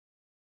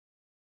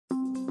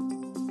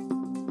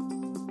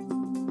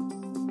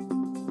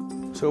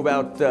So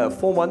about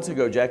 4 months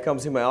ago, Jack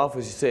comes in my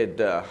office. He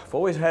said, I've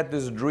always had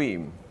this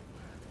dream.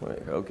 I'm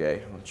like,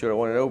 okay, I'm not sure I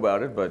want to know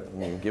about it, but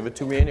give it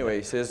to me anyway.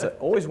 He says, I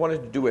always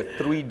wanted to do a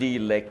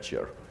 3D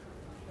lecture.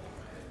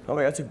 I'm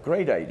like, that's a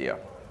great idea.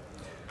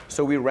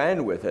 So we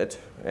ran with it,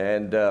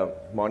 and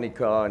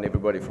Monica and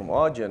everybody from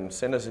Argen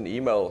sent us an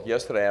email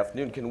yesterday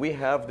afternoon. Can we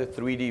have the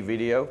 3D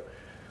video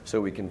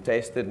so we can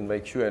test it and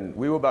make sure? And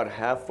we were about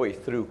halfway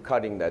through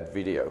cutting that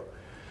video.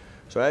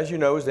 So as you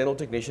know, as dental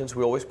technicians,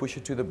 we always push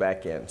it to the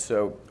back end.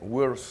 So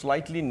we're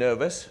slightly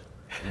nervous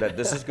that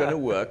this is going to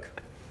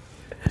work.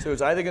 So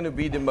it's either going to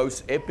be the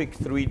most epic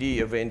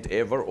 3D event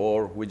ever,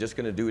 or we're just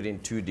going to do it in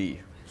 2D.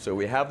 So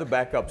we have the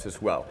backups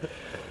as well.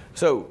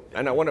 So,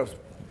 and I want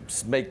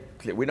to make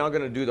clear, we're not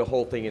going to do the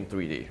whole thing in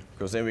 3D,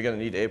 because then we're going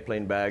to need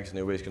airplane bags and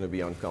everybody's going to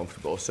be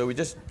uncomfortable. So we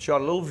just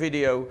shot a little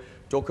video,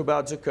 talk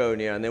about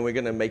zirconia, and then we're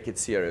going to make it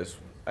serious.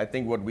 I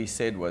think what we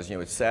said was, you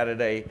know, it's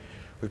Saturday.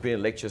 We've been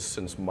in lectures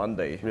since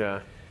Monday.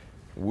 Yeah.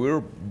 We're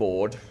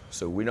bored,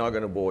 so we're not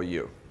going to bore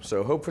you.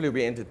 So hopefully it'll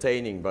be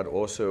entertaining, but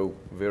also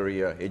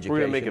very educational. We're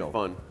going to make it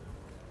fun.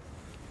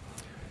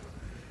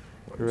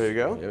 You ready to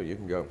go? Yeah, you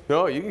can go.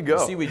 No, you can go.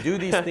 You see, we do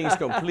these things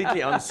completely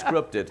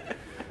unscripted.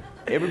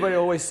 Everybody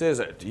always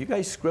says, do you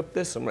guys script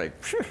this? I'm like,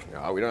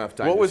 no, we don't have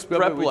time What to was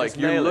script prep it. We like? just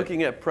You're nail it.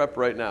 looking at prep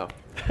right now.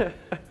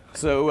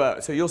 So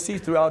you'll see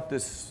throughout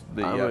this,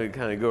 I'm going to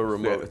kind of go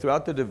remote.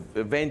 Throughout the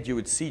event, you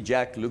would see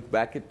Jack look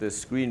back at the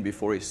screen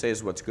before he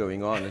says what's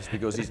going on. It's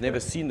because he's never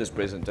seen this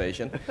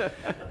presentation.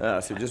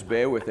 So just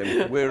bear with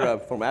him. We're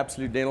from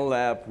Absolute Dental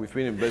Lab. We've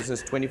been in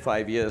business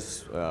 25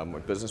 years. My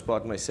business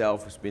partner,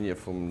 myself, has been here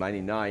from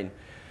 '99.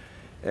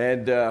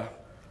 And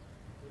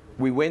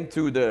we went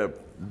through the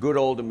good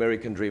old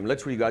American dream.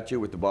 Literally got here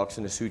with the box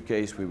and a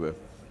suitcase. We were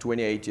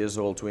 28 years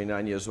old,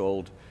 29 years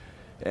old.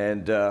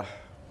 And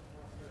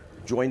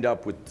joined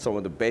up with some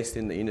of the best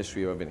in the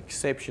industry. We have an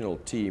exceptional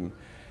team.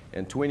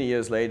 And 20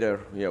 years later,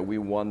 you know, we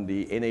won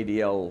the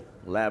N.H.D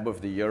Lab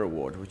of the Year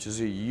Award, which is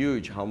a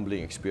huge,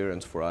 humbling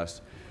experience for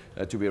us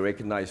to be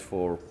recognized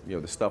for, you know,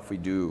 the stuff we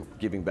do,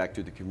 giving back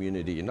to the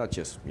community, and not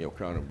just, you know,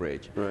 Crown and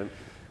Bridge. Right.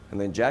 And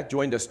then Jack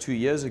joined us 2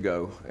 years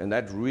ago, and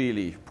that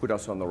really put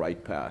us on the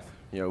right path.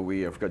 You know,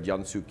 we have got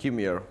Jansu Kim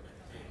here,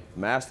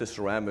 master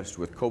ceramist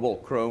with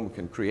cobalt chrome,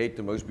 can create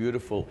the most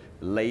beautiful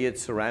layered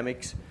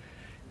ceramics.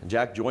 And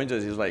Jack joins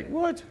us, he's like,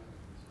 what?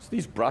 What's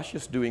these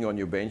brushes doing on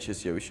your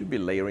benches here? We should be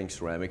layering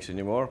ceramics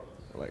anymore.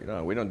 We're like,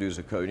 no, we don't do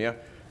zirconia.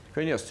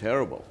 Zirconia is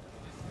terrible.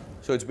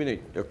 So it's been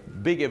a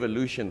big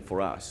evolution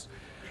for us.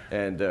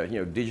 And you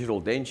know,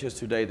 digital dentures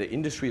today, the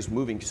industry is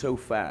moving so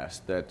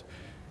fast that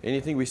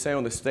anything we say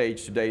on the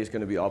stage today is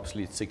going to be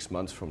obsolete 6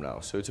 months from now.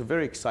 So it's a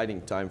very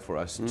exciting time for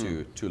us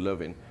to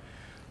live in.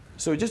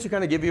 So just to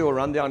kind of give you a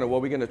rundown of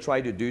what we're going to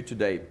try to do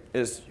today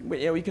is,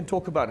 you know, we can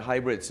talk about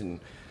hybrids and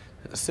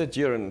sit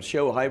here and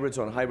show hybrids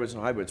on hybrids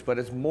on hybrids, but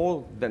it's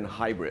more than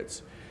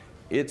hybrids.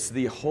 It's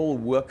the whole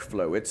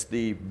workflow. It's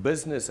the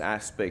business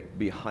aspect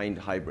behind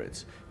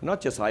hybrids.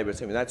 Not just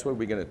hybrids, I mean, that's what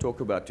we're going to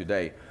talk about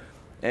today.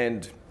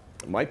 And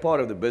my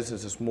part of the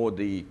business is more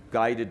the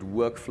guided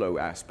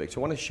workflow aspect. So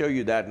I want to show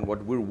you that and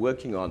what we're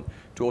working on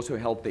to also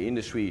help the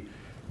industry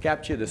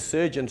capture the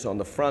surgeons on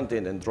the front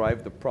end and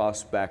drive the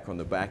pros back on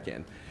the back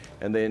end.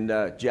 And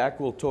then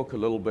Jack will talk a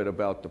little bit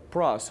about the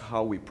pros,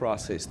 how we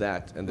process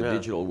that, and the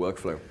digital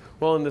workflow.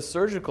 Well, and the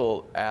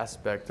surgical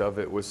aspect of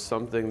it was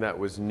something that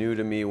was new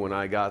to me when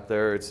I got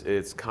there.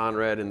 It's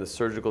Conrad and the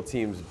surgical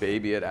team's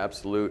baby at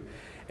Absolute.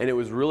 And it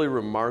was really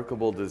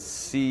remarkable to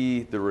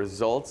see the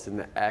results and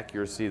the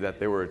accuracy that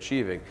they were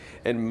achieving.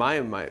 And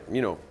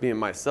you know, being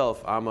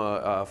myself, I'm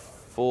a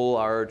full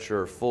arch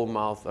or full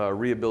mouth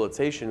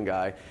rehabilitation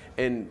guy.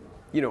 And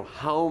you know,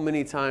 how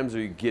many times are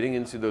you getting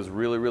into those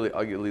really, really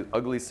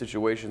ugly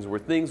situations where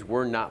things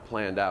were not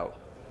planned out?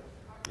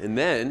 And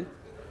then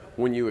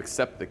when you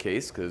accept the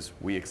case, because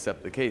we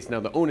accept the case, now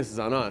the onus is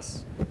on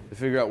us to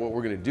figure out what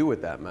we're going to do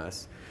with that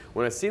mess.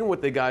 When I seen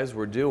what the guys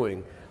were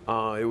doing,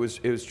 it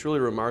was truly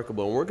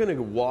remarkable. And we're going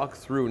to walk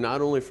through not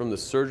only from the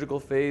surgical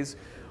phase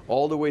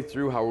all the way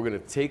through how we're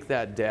going to take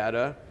that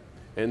data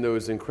and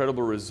those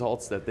incredible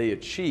results that they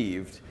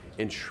achieved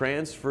and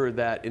transfer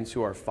that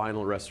into our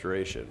final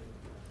restoration.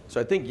 So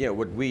I think, you know,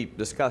 what we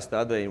discussed the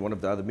other day in one of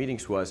the other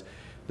meetings was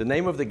the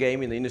name of the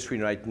game in the industry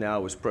right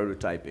now is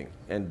prototyping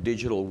and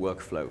digital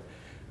workflow.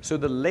 So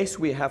the less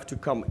we have to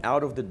come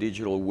out of the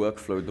digital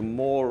workflow, the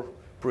more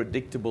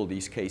predictable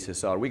these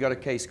cases are. We got a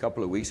case a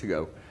couple of weeks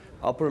ago,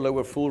 upper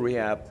lower full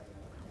rehab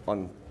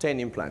on 10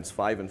 implants,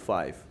 5 and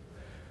 5.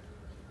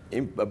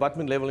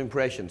 Abutment level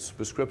impressions,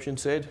 prescription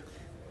said?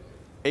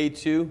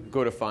 A2,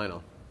 go to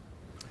final.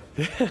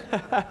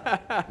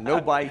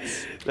 No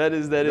bites. That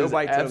is no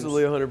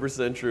absolutely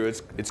 100% true.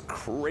 It's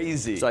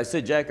crazy. So I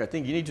said, Jack, I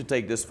think you need to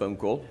take this phone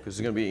call because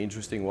it's going to be an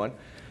interesting one.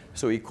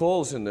 So he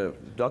calls and the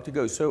doctor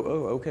goes, so,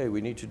 oh, okay, we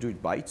need to do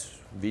bites,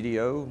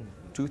 video,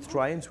 tooth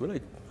try-ins. Well,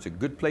 it's a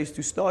good place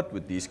to start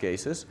with these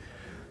cases.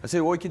 I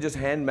said, well, we can just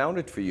hand mount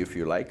it for you if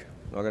you like.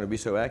 Not going to be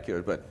so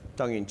accurate, but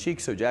tongue in cheek.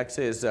 So Jack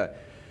says,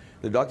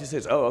 The doctor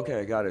says, oh, okay,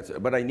 I got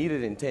it. But I need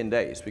it in 10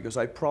 days because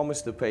I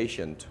promised the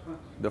patient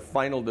the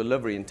final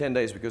delivery in 10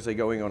 days because they're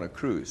going on a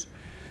cruise.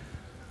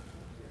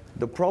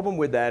 The problem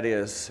with that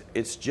is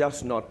it's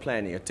just not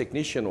planning. A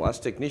technician or us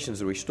technicians,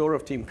 the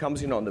restorative team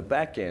comes in on the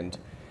back end,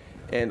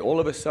 and all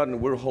of a sudden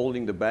we're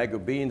holding the bag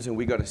of beans and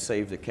we got to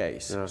save the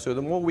case. Yeah. So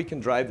the more we can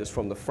drive this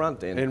from the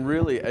front end. And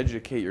really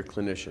educate your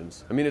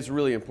clinicians. I mean, it's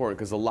really important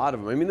because a lot of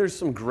them, I mean, there's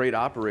some great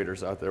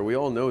operators out there. We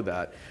all know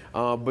that.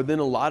 But then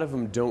a lot of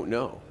them don't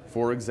know.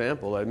 For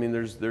example, I mean,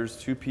 there's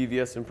 2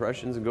 PVS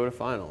impressions and go to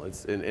final.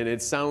 And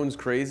it sounds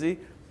crazy,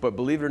 but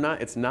believe it or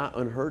not, it's not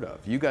unheard of.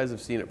 You guys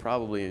have seen it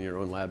probably in your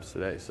own labs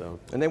today. So.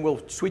 And then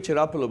we'll switch it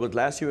up a little bit.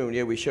 Last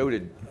year we showed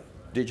a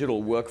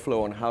digital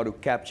workflow on how to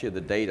capture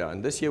the data.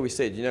 And this year we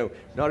said, you know,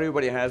 not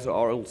everybody has an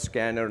oral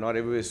scanner, not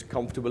everybody's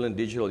comfortable in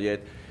digital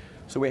yet.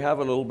 So we have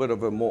a little bit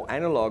of a more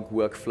analog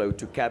workflow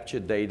to capture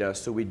data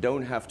so we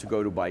don't have to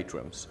go to bite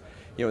rooms.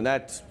 You know, and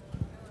that's,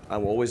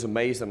 I'm always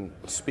amazed. I'm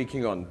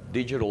speaking on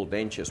digital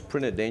dentures,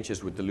 printed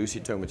dentures with the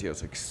Lucitone material.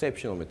 It's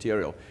exceptional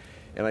material.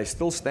 And I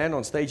still stand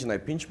on stage and I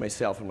pinch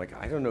myself. I'm like,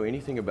 I don't know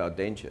anything about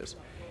dentures.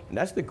 And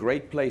that's the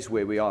great place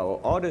where we are.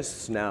 Our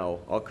artists now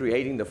are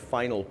creating the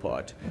final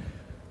part.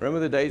 Remember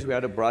the days we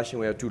had a brush and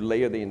we had to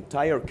layer the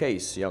entire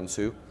case,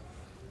 Jansu?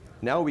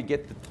 Now we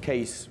get the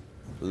case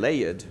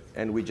layered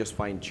and we just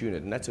fine tune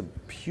it. And that's a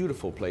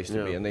beautiful place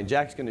to be. And then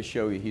Jack's going to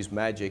show you his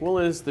magic. Well,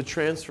 it's the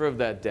transfer of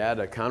that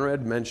data.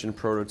 Conrad mentioned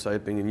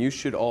prototyping, and you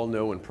should all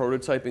know, and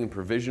prototyping,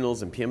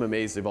 provisionals, and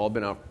PMMAs, they've all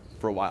been out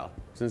for a while,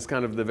 since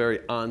kind of the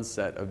very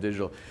onset of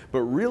digital.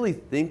 But really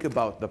think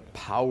about the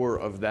power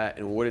of that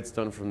and what it's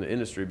done from the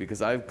industry,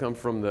 because I've come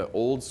from the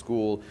old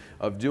school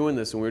of doing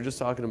this, and we were just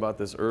talking about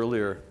this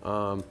earlier.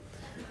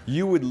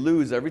 You would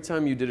lose every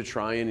time you did a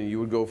try-in and you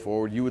would go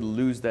forward, you would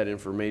lose that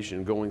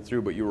information going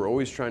through, but you were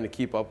always trying to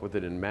keep up with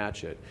it and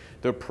match it.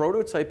 The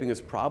prototyping is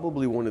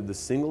probably one of the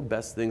single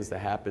best things that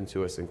happen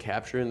to us, and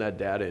capturing that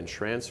data and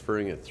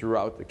transferring it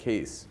throughout the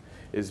case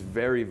is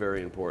very,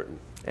 very important.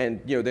 And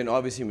you know, then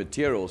obviously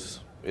materials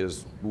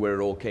is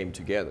where it all came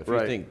together. If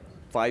you think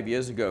 5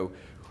 years ago,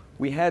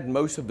 we had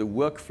most of the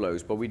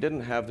workflows, but we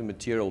didn't have the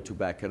material to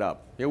back it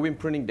up. You know, we've been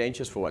printing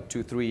dentures for what,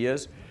 2-3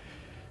 years?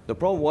 The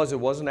problem was it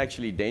wasn't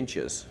actually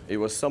dentures. It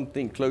was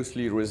something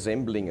closely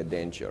resembling a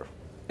denture.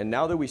 And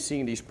now that we're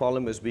seeing these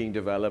polymers being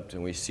developed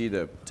and we see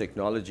the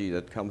technology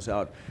that comes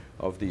out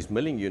of these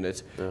milling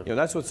units, you know,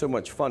 that's what's so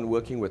much fun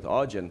working with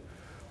Argen,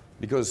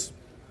 because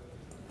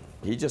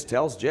he just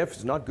tells Jeff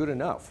it's not good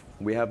enough.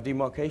 We have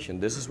demarcation.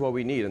 This is what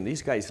we need. And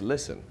these guys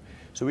listen.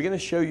 So we're going to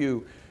show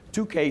you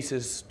 2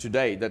 cases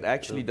today that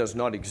actually does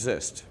not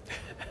exist.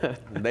 They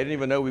didn't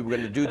even know we were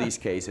going to do these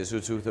cases.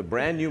 It's with a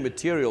brand new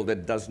material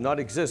that does not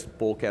exist.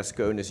 Paul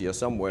Cascone is here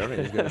somewhere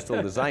and he's going to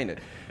still design it.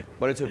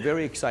 But it's a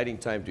very exciting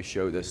time to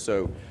show this.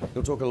 So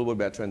we'll talk a little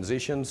bit about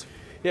transitions.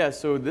 Yeah,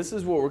 so this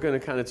is what we're going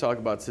to kind of talk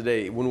about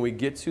today when we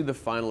get to the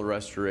final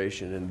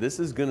restoration. And this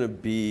is going to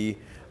be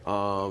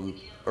an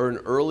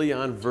early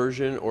on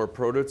version or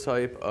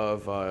prototype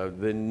of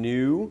the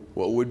new,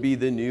 what would be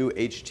the new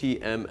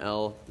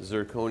HTML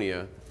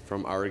zirconia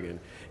from Argen.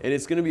 And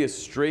it's going to be a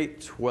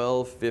straight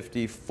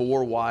 1250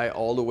 4Y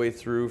all the way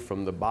through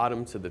from the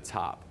bottom to the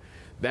top.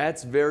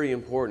 That's very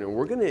important, and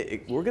we're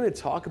going to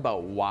talk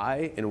about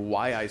why and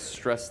why I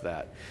stress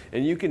that.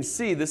 And you can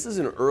see this is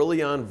an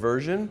early on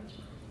version.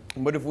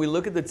 But if we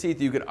look at the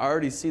teeth, you could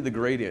already see the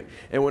gradient.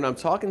 And when I'm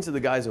talking to the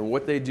guys and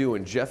what they do,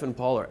 and Jeff and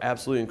Paul are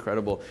absolutely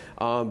incredible,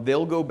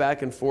 they'll go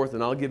back and forth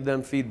and I'll give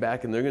them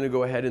feedback, and they're going to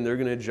go ahead and they're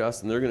going to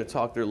adjust and they're going to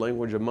talk their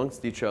language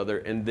amongst each other,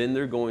 and then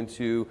they're going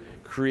to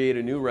create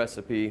a new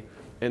recipe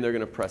and they're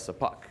going to press a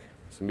puck.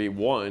 It's going to be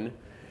 1,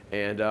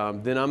 and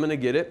then I'm going to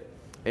get it,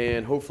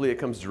 and hopefully it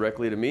comes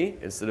directly to me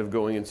instead of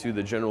going into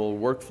the general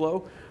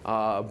workflow,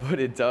 but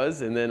it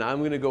does, and then I'm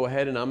going to go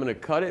ahead and I'm going to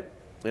cut it,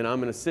 and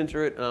I'm going to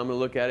center it, and I'm going to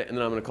look at it, and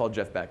then I'm going to call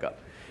Jeff back up.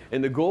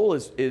 And the goal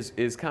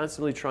is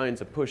constantly trying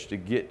to push to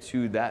get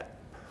to that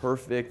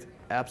perfect,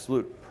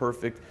 absolute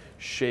perfect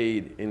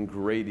shade in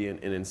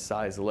gradient and in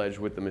size ledge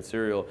with the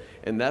material.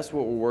 And that's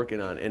what we're working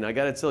on. And I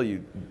got to tell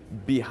you,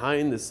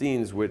 behind the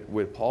scenes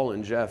with Paul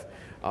and Jeff,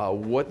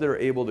 what they're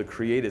able to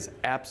create is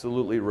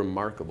absolutely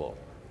remarkable.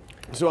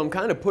 So I'm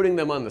kind of putting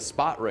them on the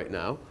spot right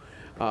now.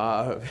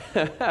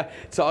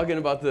 Talking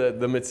about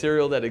the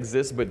material that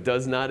exists but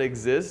does not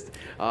exist,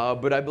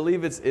 but I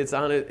believe it's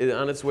on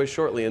its way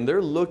shortly, and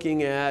they're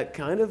looking at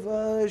kind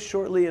of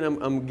shortly, and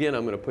I'm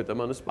going to put them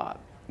on the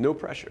spot. No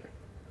pressure,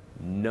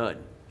 none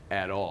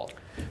at all.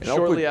 And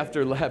shortly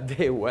after Lab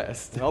Day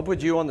West. I'll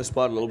put you on the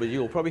spot a little bit.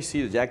 You'll probably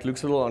see that Jack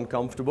looks a little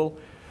uncomfortable.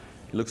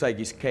 It looks like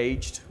he's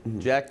caged.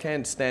 Jack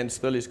can't stand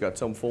still. He's got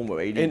some form of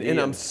ADD. And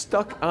I'm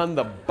stuck on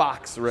the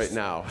box right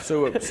now.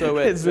 So it's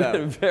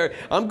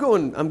I'm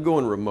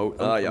going remote.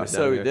 Yeah.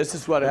 So this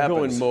is what happens. I'm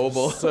going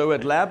mobile. So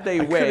at Lab Day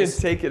West, I couldn't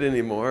take it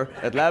anymore.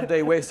 At Lab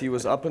Day West, he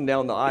was up and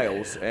down the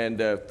aisles, and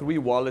 3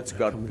 wallets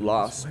got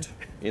lost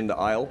in the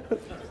aisle.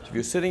 If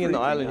you're sitting in the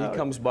aisle and he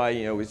comes by,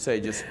 you know, we'd say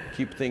just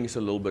keep things a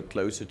little bit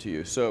closer to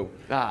you. So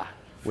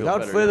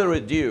without further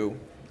ado,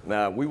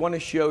 we want to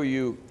show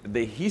you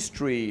the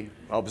history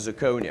of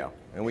zirconia.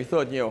 And we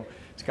thought,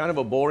 it's kind of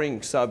a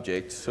boring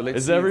subject, so let's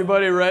Is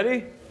everybody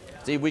ready?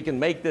 see if we can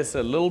make this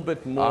a little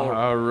bit more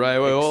All right,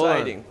 wait,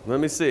 exciting. hold on. Let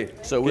me see.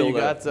 So we'll you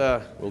got,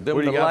 what dim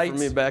do you the got lights. for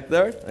me back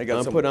there? I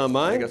got I'll put on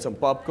mine. I got some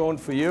popcorn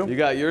for you. You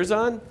got yours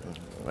on?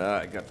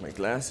 I got my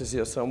glasses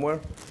here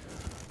somewhere.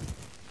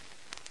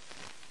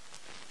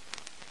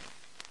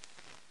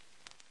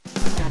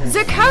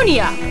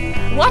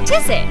 Zirconia! What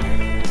is it?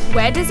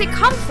 Where does it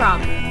come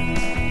from?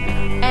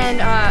 And,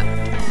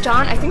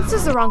 John, I think this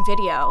is the wrong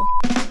video.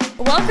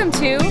 Welcome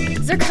to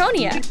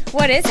Zirconia.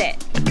 What is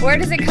it? Where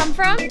does it come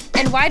from?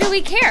 And why do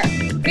we care?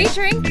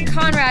 Featuring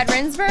Conrad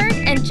Rensburg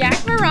and Jack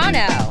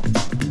Marrano.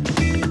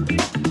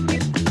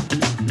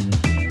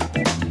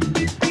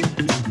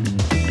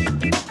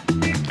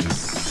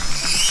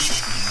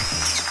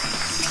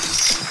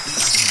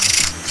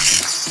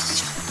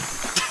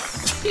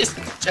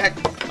 Jack,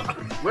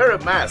 wear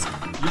a mask.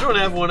 You don't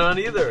have one on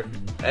either.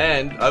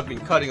 And I've been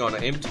cutting on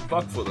an empty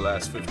puck for the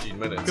last 15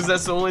 minutes. Because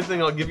that's the only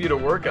thing I'll give you to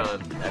work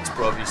on. That's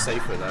probably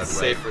safer that way.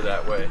 Safer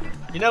that way.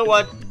 You know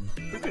what?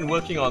 We've been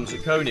working on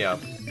zirconia,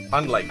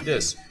 unlike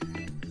this,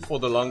 for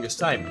the longest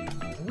time.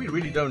 We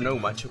really don't know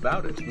much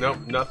about it. Nope,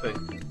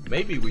 nothing.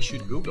 Maybe we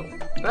should Google.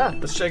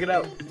 Let's check it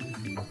out.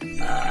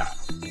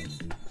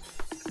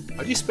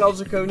 How do you spell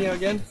zirconia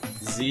again?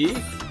 Z.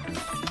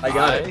 I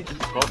got it.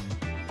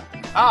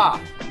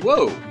 Oh.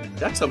 Whoa,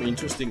 that's some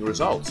interesting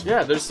results.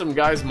 Yeah, there's some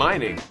guys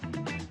mining.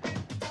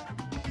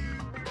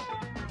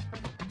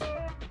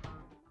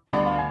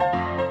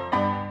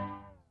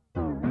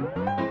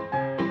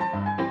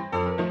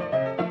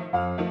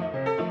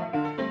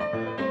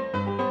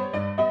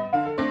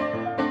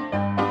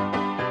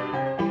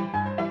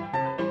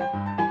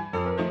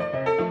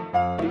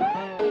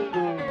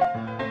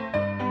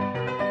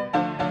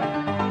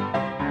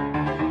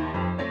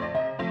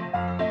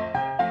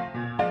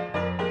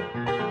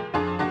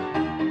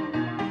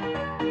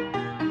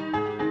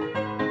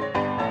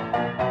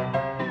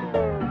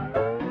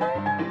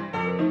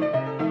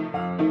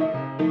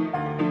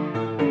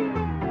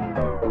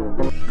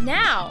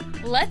 Now,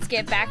 let's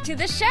get back to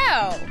the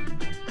show.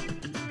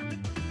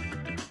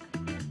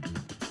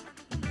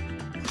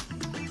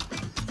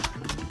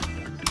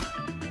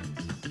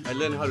 I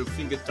learned how to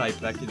finger type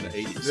back in the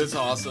 80s. That's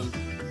awesome.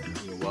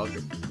 You're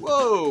welcome.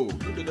 Whoa,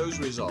 look at those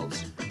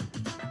results.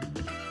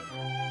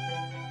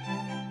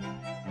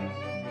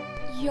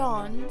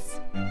 Jans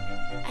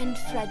and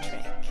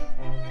Frederick.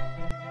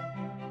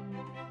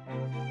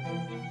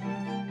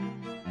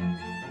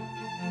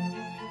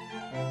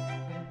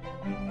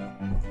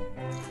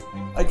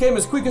 I came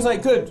as quick as I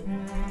could.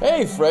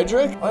 Hey,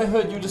 Frederick. I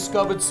heard you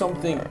discovered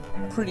something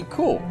pretty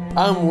cool.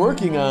 I'm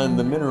working on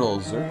the mineral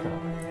zircon.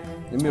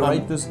 Let me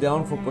write this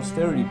down for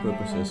posterity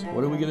purposes.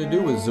 What are we going to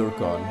do with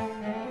zircon?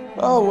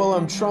 Oh, well,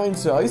 I'm trying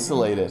to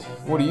isolate it.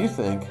 What do you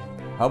think?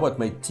 How about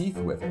make teeth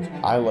with it?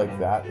 I like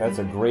that. That's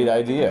a great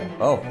idea.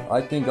 Oh, I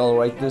think I'll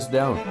write this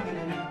down.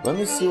 Let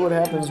me see what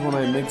happens when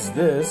I mix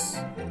this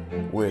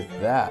with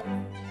that.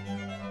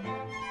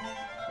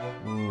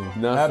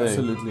 Nothing.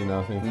 Absolutely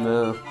nothing.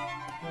 No.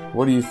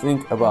 What do you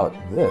think about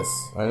this?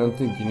 I don't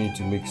think you need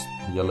to mix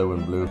yellow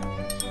and blue.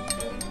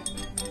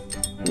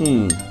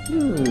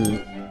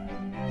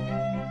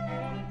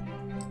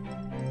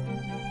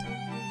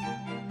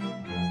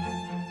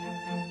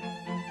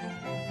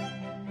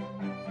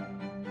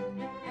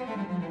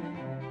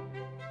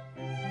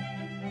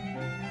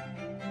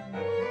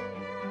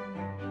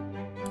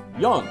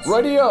 Jans,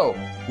 Radio.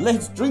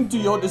 let's drink to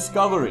your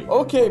discovery.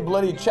 Okay,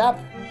 bloody chap.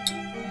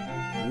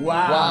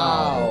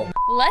 Wow.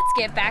 Let's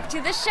get back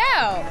to the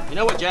show. You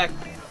know what, Jack?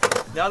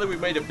 Now that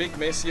we've made a big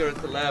mess here at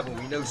the lab and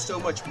we know so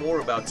much more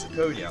about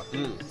zirconia,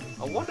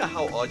 I wonder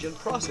how Argen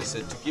processed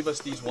it to give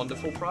us these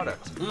wonderful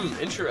products.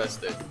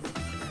 Interesting.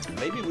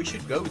 Maybe we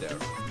should go there.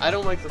 I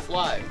don't like to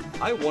fly.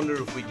 I wonder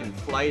if we can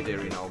fly there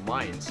in our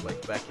minds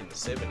like back in the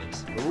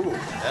 70s. Ooh,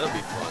 that'll be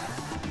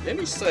fun. Let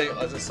me say,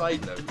 as a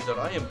side note, that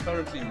I am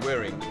currently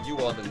wearing the You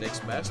Are the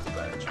Next Master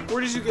badge.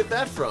 Where did you get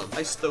that from?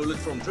 I stole it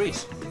from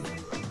Dries.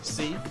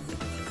 See?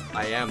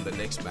 I am the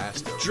next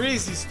master.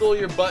 Dries, he stole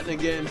your button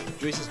again.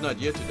 Dries is not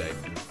here today.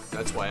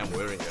 That's why I'm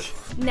wearing it.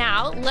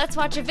 Now, let's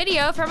watch a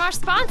video from our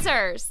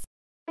sponsors.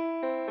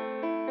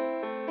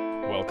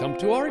 Welcome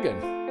to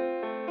Argen.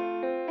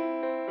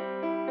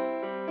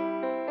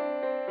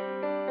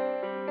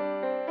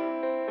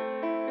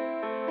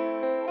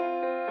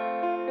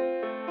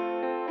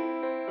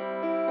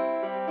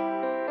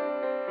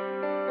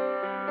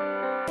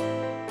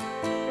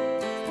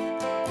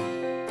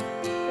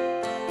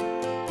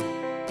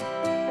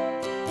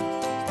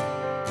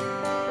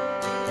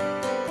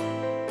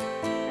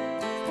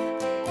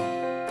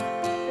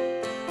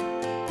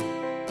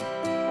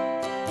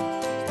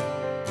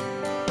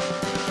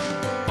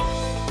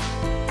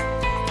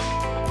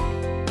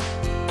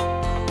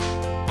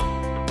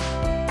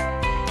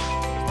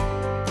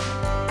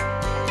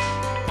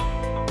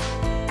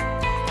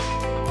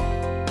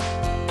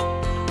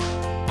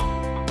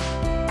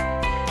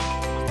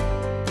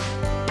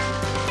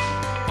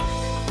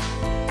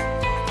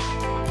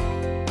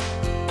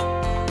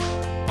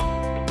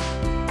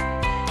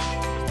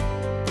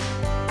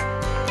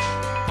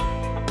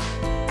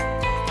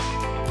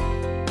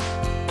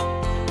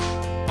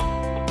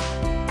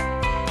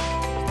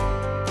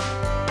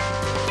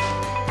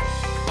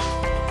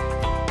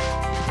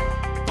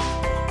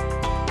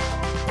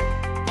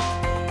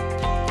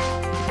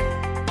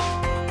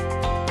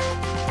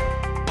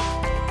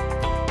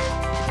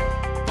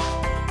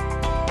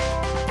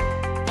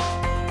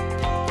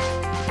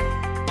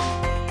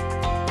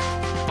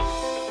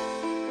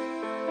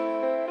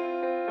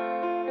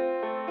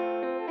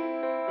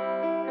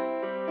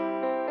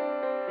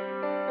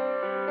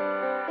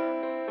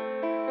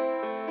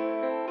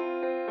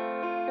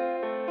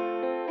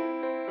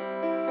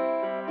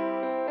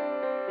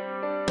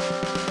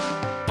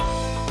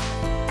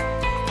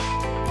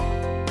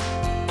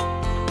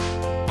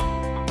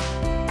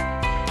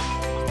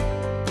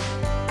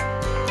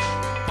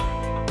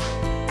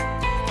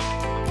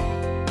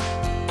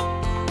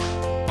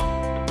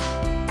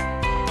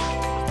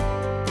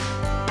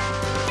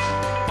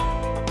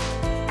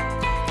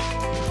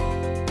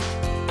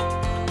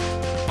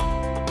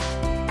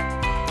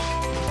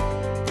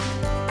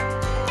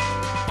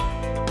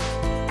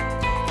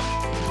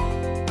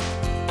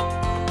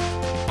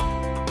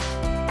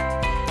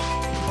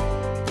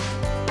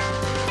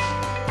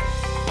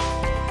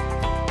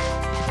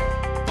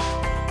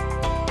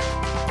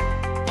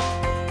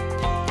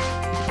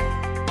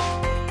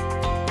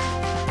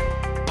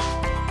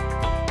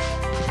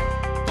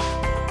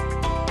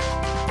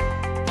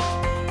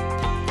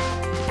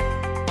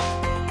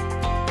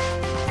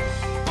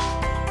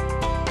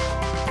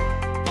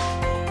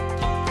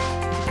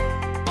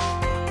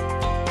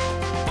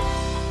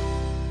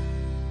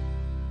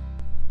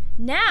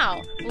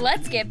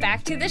 let's get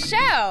back to the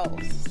show.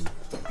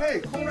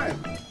 Hey, Conrad.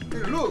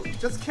 Hey, look,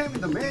 just came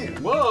in the mail.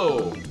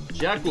 Whoa!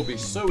 Jack will be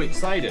so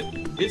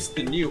excited. It's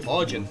the new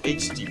Argen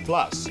N.H.D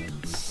Plus.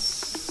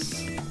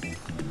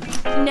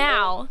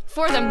 Now,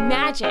 for the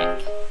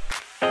magic.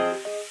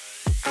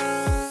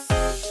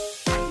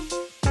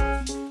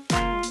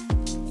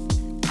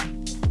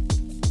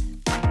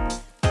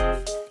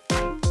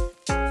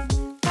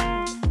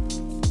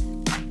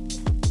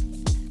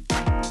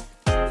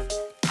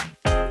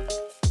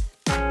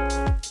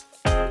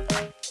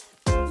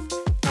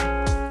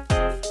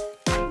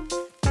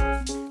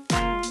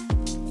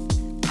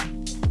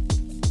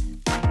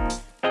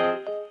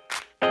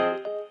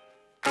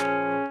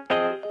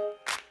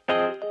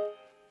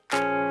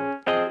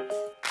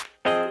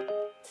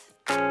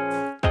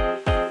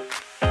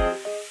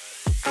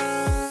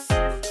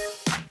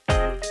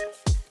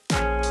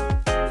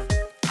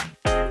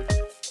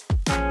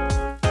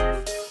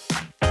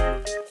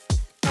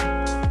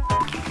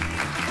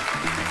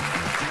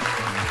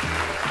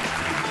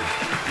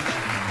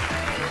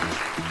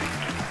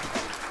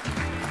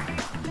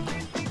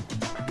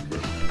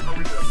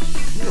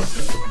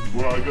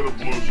 Well, I gotta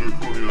blow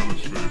zirconia on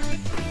his face.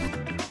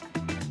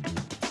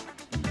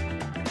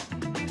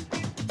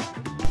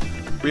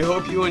 We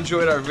hope you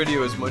enjoyed our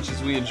video as much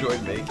as we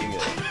enjoyed making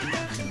it.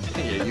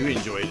 Yeah, you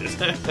enjoyed it.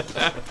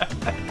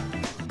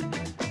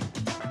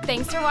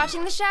 Thanks for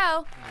watching the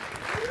show.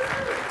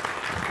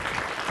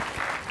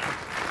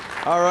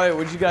 All right,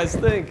 what'd you guys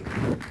think?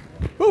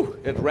 Whew,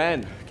 it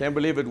ran. Can't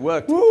believe it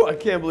worked. Woo, I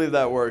can't believe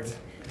that worked.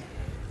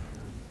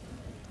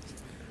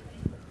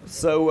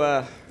 So,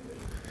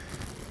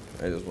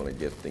 I just want to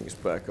get things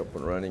back up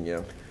and running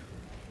here.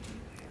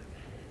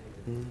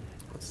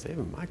 Let's save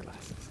my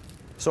glasses.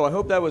 So I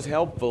hope that was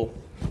helpful.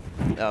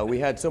 We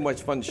had so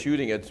much fun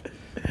shooting it.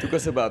 Took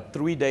us about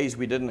 3 days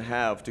we didn't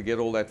have to get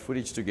all that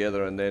footage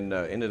together, and then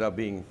ended up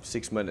being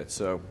 6 minutes.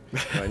 So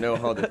I know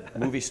how the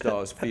movie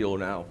stars feel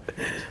now.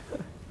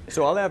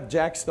 So I'll have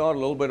Jack start a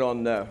little bit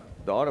on the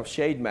art of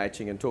shade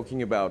matching and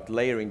talking about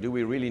layering. Do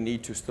we really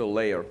need to still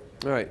layer?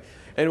 All right.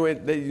 Anyway,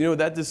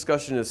 that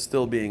discussion is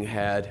still being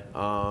had.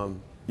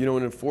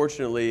 And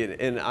unfortunately,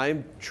 and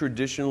I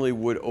traditionally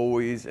would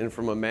always, and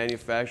from a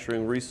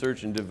manufacturing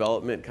research and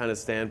development kind of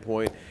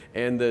standpoint,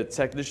 and the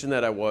technician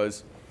that I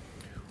was,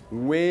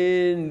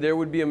 when there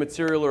would be a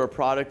material or a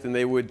product and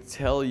they would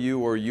tell you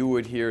or you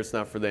would hear it's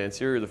not for the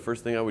anterior, the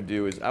first thing I would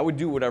do is I would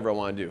do whatever I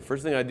want to do.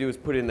 First thing I'd do is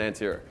put it in the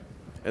anterior.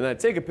 And then I'd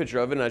take a picture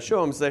of it and I'd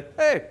show them and say,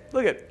 hey,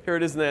 look here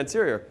it is in the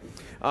anterior.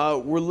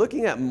 We're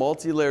looking at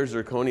multi-layer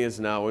zirconias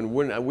now, and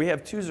we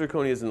have 2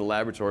 zirconias in the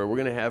laboratory. We're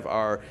going to have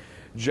our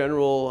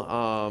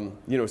general,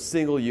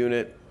 single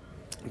unit,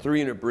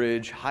 3-unit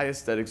bridge, high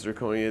aesthetic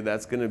zirconia.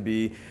 That's going to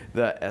be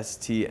the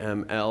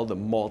STML, the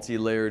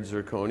multi-layered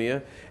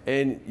zirconia.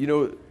 And,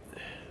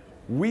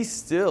 we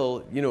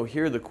still,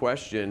 hear the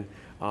question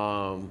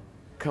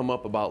come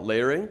up about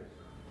layering.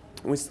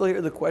 We still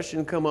hear the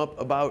question come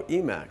up about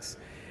Emax.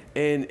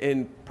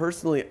 And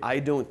personally, I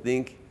don't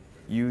think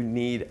you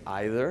need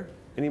either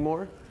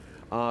anymore.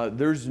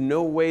 There's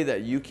no way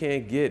that you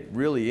can't get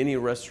really any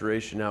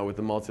restoration now with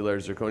the multi-layer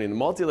zirconia. And the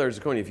multi-layer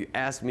zirconia, if you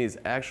ask me, is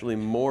actually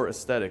more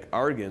aesthetic,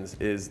 Argen's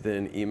is,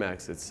 than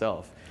Emax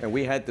itself. And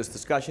we had this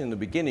discussion in the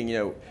beginning,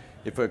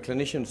 if a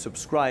clinician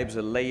subscribes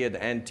a layered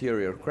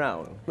anterior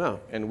crown,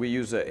 and we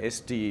use a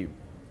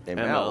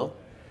STML,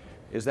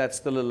 is that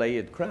still a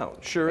layered crown?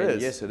 Sure and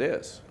is. Yes, it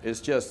is.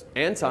 It's just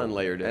Anton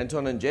layered it.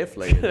 Anton and Jeff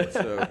layered it.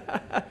 So.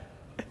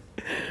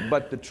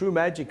 But the true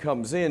magic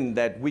comes in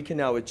that we can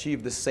now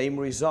achieve the same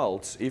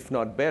results, if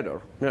not better,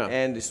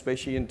 and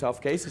especially in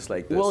tough cases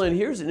like this. Well, and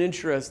here's an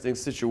interesting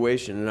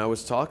situation, and I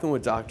was talking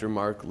with Dr.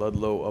 Mark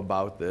Ludlow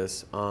about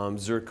this.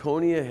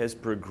 Zirconia has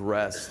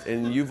progressed,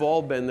 and you've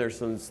all been there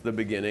since the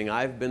beginning.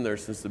 I've been there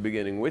since the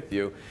beginning with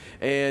you.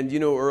 And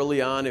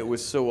early on it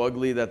was so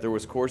ugly that there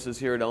was courses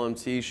here at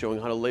LMT showing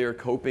how to layer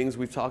copings.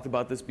 We've talked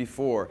about this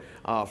before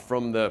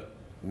from the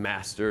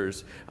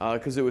masters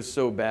because it was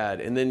so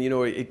bad, and then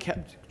it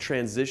kept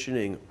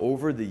transitioning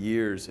over the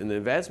years, and the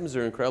advancements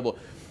are incredible.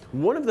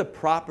 One of the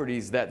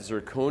properties that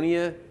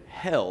zirconia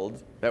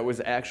held that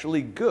was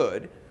actually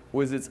good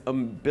was its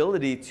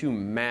ability to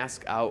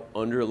mask out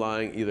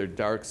underlying either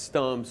dark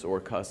stumps or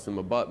custom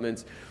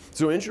abutments.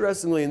 So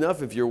interestingly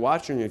enough, if you're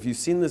watching, if you've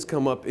seen this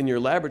come up in your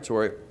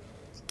laboratory,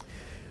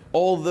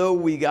 although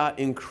we got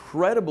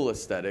incredible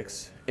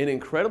aesthetics and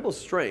incredible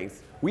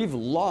strength, we've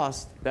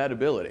lost that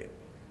ability.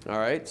 All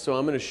right, so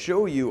I'm going to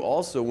show you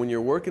also when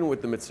you're working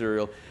with the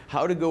material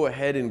how to go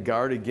ahead and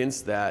guard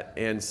against that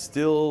and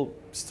still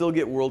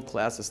get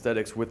world-class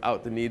aesthetics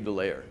without the need to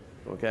layer,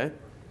 okay?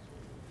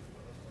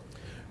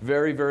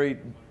 Very,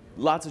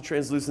 lots of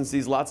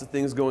translucencies, lots of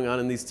things going on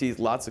in these teeth,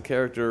 lots of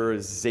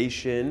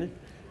characterization.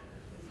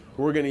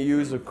 We're going to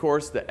use, of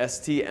course, the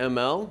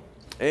STML.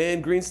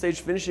 And green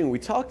stage finishing, we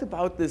talked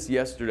about this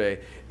yesterday.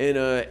 In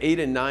a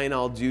 8 and 9,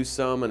 I'll do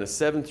some. On a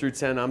 7 through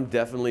 10, I'm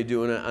definitely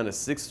doing it. On a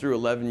 6 through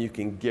 11, you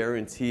can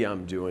guarantee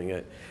I'm doing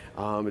it.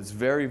 It's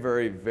very,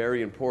 very,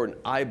 very important,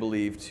 I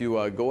believe,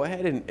 to go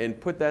ahead and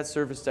put that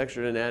surface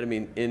texture and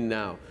anatomy in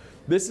now.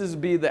 This is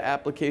the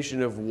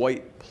application of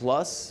White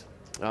Plus,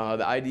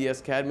 the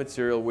IDS CAD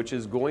material, which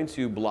is going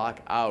to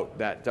block out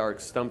that dark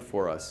stump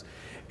for us.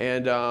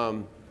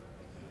 And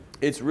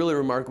it's really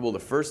remarkable. The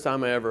first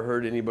time I ever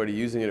heard anybody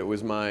using it, it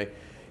was my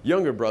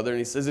younger brother, and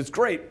he says, "It's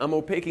great, I'm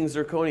opaquing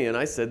zirconia." And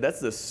I said, "That's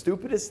the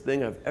stupidest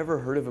thing I've ever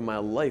heard of in my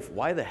life.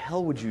 Why the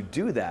hell would you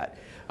do that?"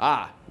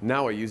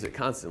 Now I use it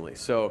constantly.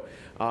 So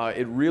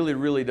it really,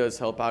 really does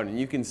help out. And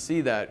you can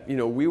see that, you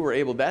know, we were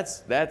able,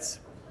 that's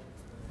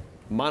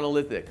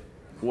monolithic,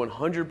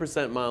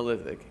 100%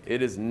 monolithic.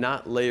 It is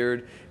not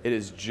layered, it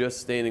is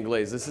just stain and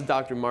glaze. This is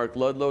Dr. Mark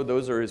Ludlow.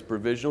 Those are his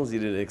provisionals. He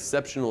did an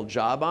exceptional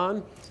job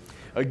on.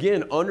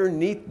 Again,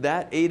 underneath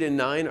that 8 and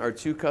 9 are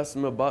 2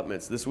 custom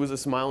abutments. This was a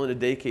smile in a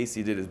day case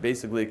he did. Is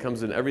basically, it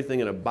comes in everything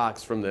in a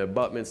box, from the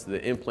abutments to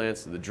the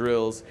implants to the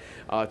drills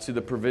to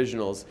the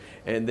provisionals.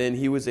 And then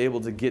he was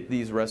able to get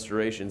these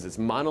restorations. It's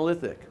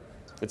monolithic.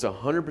 It's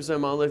 100%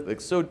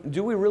 monolithic. So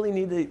do we really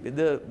need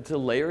to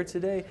layer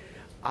today?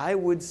 I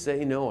would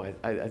say no.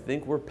 I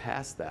think we're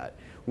past that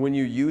when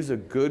you use a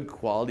good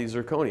quality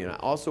zirconia. And I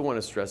also want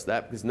to stress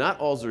that, because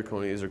not all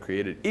zirconias are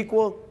created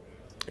equal,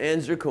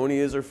 and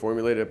zirconias are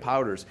formulated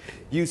powders.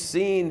 You've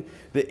seen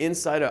the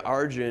inside of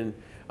Argen,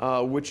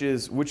 which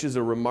is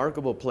a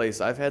remarkable place.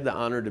 I've had the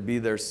honor to be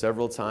there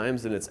several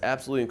times, and it's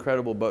absolutely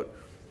incredible.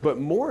 But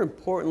more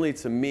importantly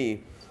to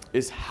me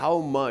is how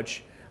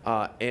much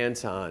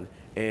Anton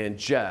and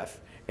Jeff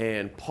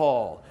and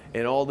Paul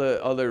and all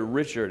the other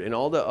Richard and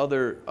all the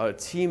other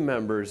team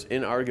members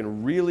in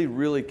Argen really,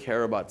 really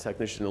care about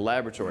technician in the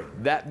laboratory.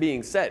 That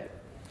being said,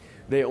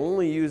 they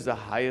only use the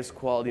highest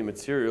quality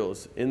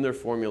materials in their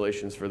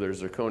formulations for their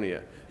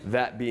zirconia,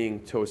 that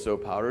being Toso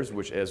powders,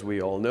 which, as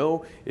we all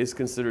know, is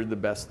considered the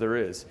best there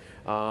is.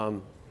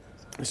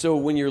 So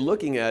when you're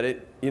looking at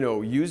it, you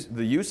know,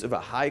 the use of a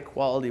high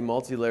quality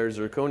multi-layer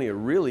zirconia,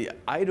 really,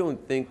 I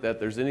don't think that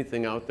there's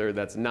anything out there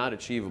that's not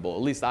achievable.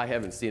 At least I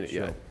haven't seen it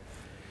yet.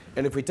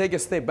 And if we take a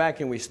step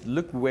back and we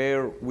look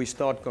where we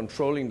start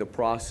controlling the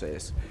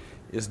process,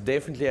 is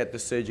definitely at the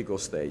surgical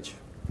stage.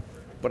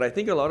 But I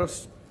think a lot of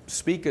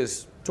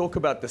speakers talk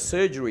about the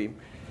surgery.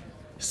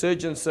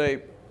 Surgeons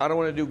say, "I don't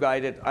want to do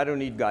guided, I don't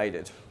need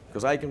guided,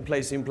 because I can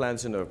place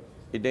implants in a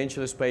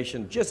edentulous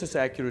patient just as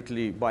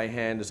accurately by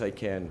hand as I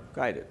can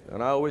guided."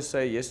 And I always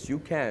say, yes, you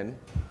can,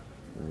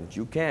 and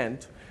you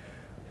can't.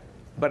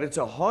 But it's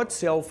a hard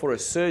sell for a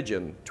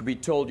surgeon to be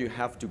told you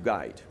have to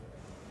guide.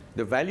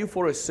 The value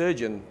for a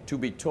surgeon to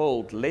be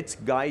told, let's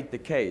guide the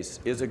case,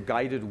 is a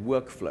guided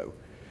workflow,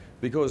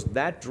 because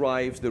that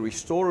drives the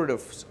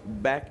restoratives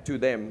back to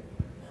them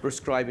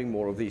prescribing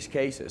more of these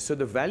cases. So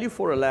the value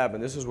for a lab,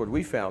 and this is what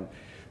we found,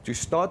 to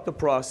start the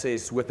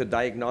process with a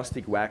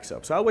diagnostic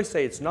wax-up. So I always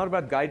say it's not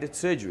about guided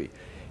surgery,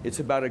 it's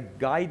about a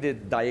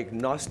guided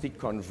diagnostic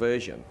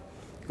conversion,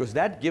 because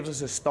that gives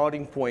us a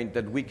starting point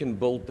that we can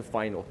build the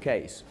final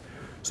case.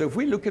 So if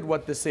we look at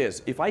what this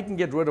is, if I can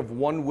get rid of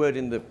one word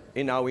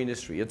in our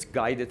industry, it's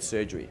guided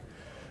surgery.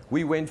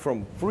 We went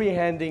from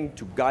freehanding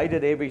to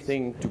guided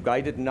everything to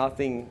guided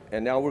nothing,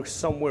 and now we're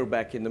somewhere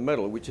back in the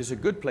middle, which is a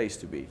good place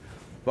to be.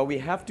 But we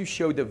have to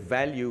show the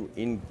value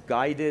in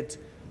guided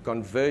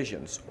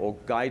conversions or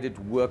guided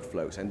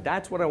workflows, and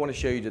that's what I want to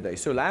show you today.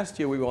 So last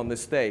year we were on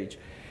this stage,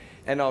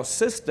 and our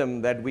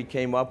system that we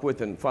came up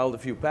with and filed a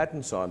few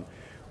patents on,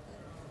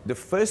 the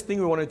first thing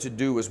we wanted to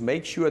do was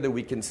make sure that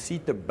we can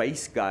seat the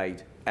base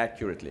guide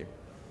accurately.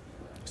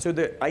 So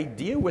the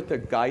idea with the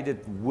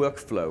guided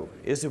workflow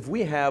is, if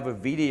we have a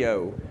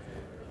video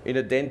in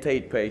a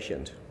dentate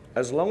patient,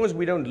 as long as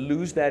we don't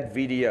lose that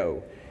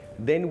video,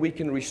 then we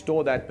can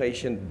restore that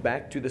patient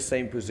back to the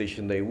same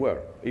position they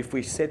were. If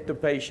we set the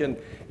patient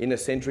in a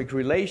centric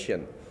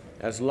relation,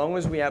 as long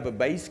as we have a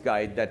base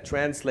guide that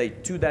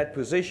translates to that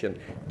position,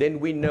 then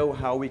we know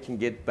how we can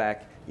get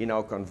back in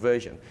our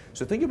conversion.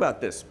 So think about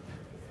this.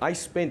 I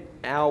spent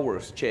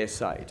hours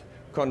chairside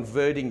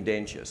converting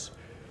dentures.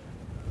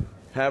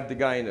 Have the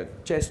guy in a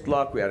chest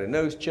lock, we had a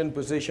nose-chin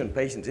position,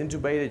 patient's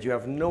intubated, you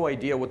have no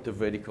idea what the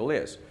vertical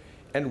is.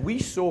 And we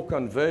saw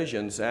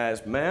conversions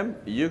as, ma'am,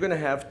 you're going to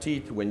have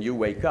teeth when you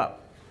wake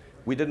up.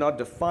 We did not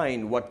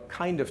define what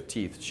kind of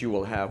teeth she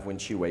will have when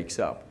she wakes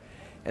up.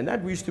 And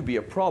that used to be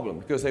a problem,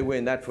 because they were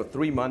in that for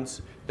 3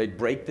 months. They'd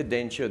break the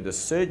denture. The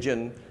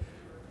surgeon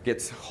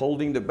gets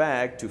holding the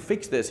bag to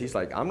fix this. He's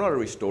like, I'm not a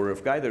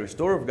restorative guy. The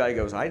restorative guy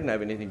goes, I didn't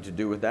have anything to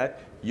do with that.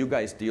 You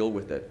guys deal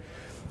with it.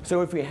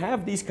 So if we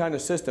have these kind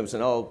of systems,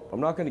 and I'm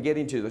not going to get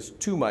into this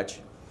too much,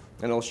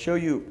 and I'll show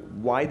you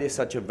why there's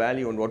such a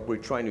value and what we're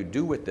trying to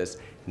do with this.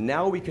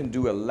 Now we can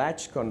do a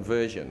latch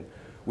conversion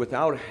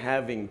without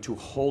having to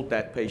hold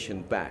that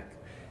patient back.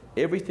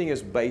 Everything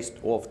is based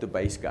off the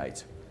base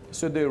guides.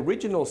 So the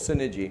original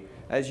Synergy,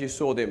 as you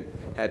saw them,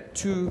 had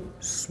 2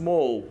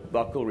 small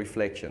buccal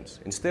reflections.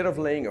 Instead of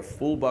laying a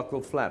full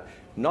buccal flap,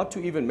 not to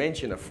even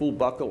mention a full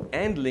buccal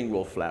and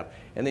lingual flap,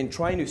 and then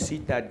trying to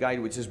seat that guide,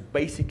 which is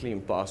basically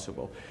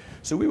impossible.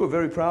 So we were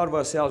very proud of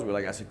ourselves. We're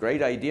like, that's a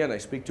great idea. And I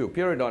speak to a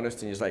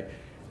periodontist, and he's like,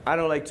 I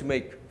don't like to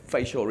make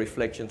facial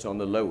reflections on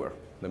the lower.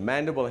 The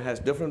mandible has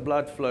different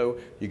blood flow.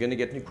 You're going to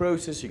get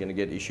necrosis. You're going to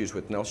get issues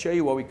with it. And I'll show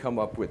you why we come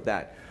up with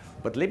that.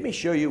 But let me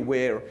show you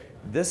where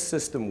this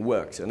system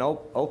works. And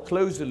I'll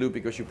close the loop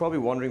because you're probably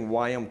wondering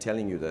why I'm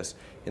telling you this.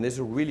 And there's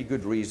a really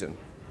good reason.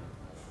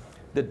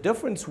 The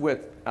difference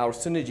with our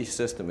Synergy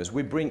system is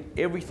we bring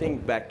everything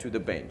back to the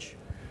bench.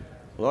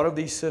 A lot of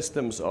these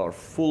systems are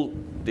full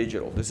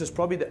digital. This is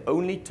probably the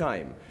only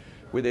time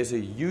where there's a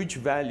huge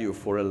value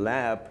for a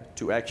lab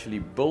to actually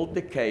build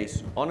the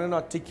case on an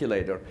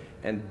articulator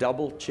and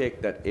double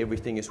check that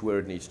everything is where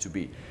it needs to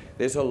be.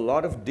 There's a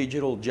lot of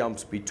digital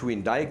jumps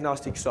between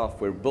diagnostic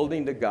software,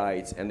 building the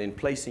guides, and then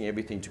placing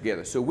everything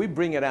together. So we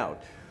bring it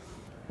out.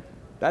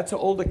 That's an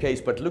older case,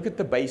 but look at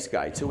the base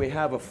guide. So we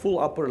have a full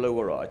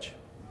upper-lower arch.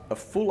 A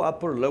full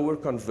upper-lower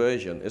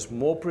conversion is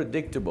more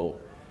predictable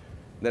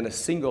than a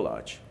single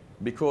arch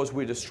because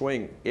we're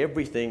destroying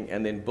everything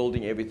and then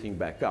building everything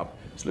back up.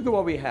 So look at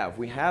what we have.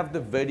 We have the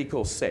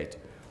vertical set.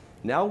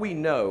 Now we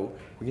know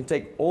we can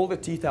take all the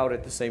teeth out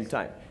at the same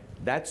time.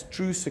 That's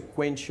true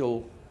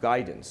sequential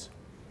guidance.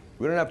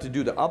 We don't have to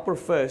do the upper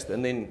first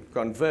and then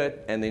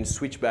convert and then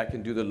switch back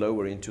and do the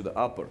lower into the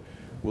upper.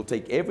 We'll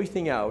take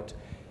everything out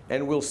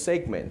and we'll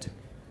segment.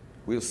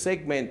 We'll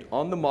segment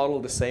on the model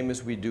the same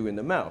as we do in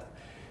the mouth.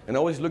 And I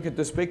always look at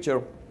this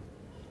picture,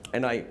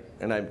 and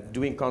I'm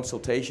doing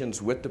consultations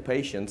with the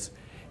patients,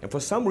 and for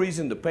some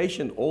reason the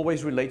patient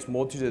always relates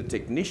more to the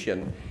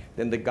technician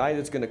than the guy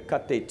that's going to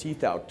cut their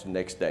teeth out the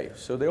next day.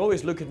 So they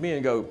always look at me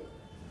and go,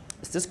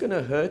 is this going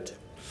to hurt?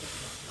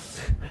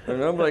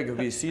 And I'm like,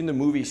 have you seen the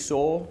movie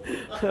Saw?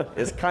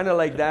 It's kind of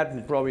like that,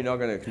 and probably not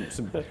going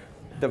to.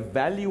 The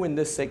value in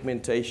this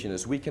segmentation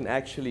is we can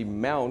actually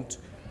mount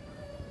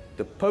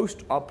the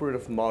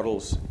post-operative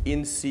models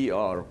in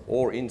CR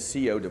or in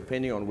CO,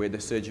 depending on where the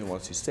surgeon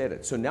wants to set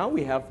it. So now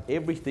we have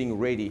everything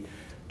ready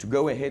to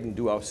go ahead and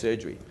do our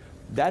surgery.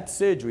 That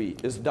surgery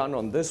is done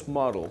on this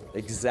model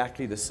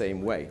exactly the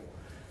same way.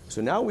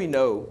 So now we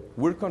know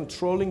we're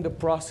controlling the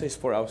process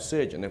for our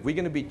surgeon. If we're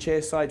going to be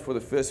chairside for the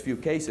first few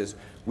cases,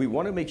 we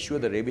want to make sure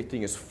that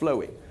everything is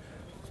flowing.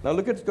 Now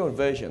look at the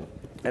conversion.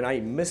 And I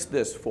missed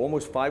this for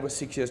almost 5 or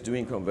 6 years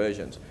doing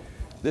conversions.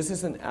 This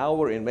is an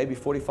hour and maybe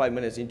 45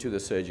 minutes into the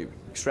surgery.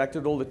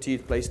 Extracted all the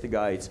teeth, placed the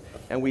guides,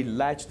 and we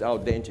latched our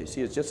dentures.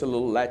 See, it's just a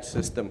little latch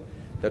system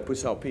that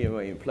puts our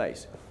PMA in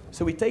place.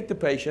 So we take the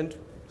patient,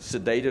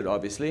 sedated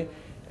obviously,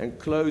 and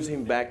close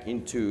him back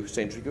into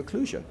centric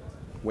occlusion.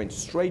 Went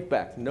straight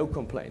back, no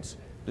complaints.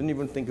 Didn't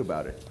even think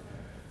about it.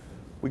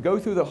 We go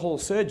through the whole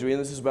surgery,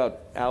 and this is about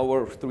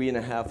hour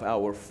 3.5,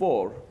 hour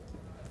 4.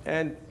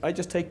 And I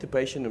just take the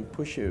patient and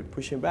push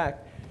him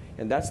back,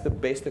 and that's the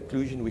best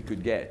occlusion we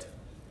could get.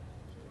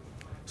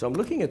 So I'm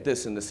looking at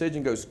this, and the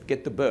surgeon goes,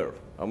 get the burr.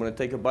 I'm going to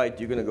take a bite.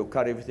 You're going to go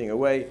cut everything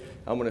away.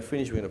 I'm going to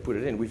finish. We're going to put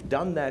it in. We've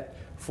done that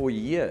for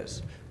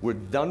years. We're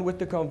done with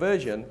the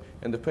conversion,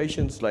 and the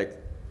patient's like,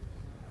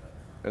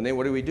 and then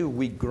what do?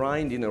 We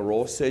grind in a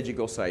raw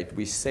surgical site.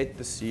 We set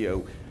the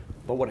CO.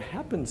 But what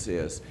happens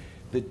is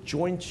the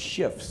joint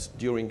shifts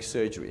during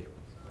surgery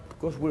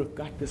because we've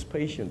got this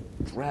patient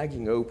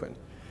dragging open.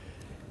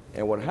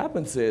 And what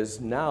happens is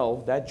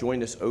now that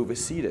joint is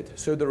overseated.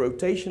 So the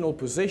rotational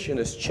position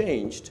has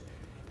changed,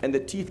 and the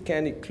teeth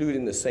can't occlude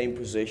in the same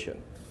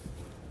position.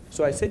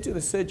 So I said to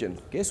the surgeon,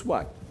 guess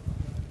what?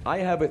 I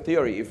have a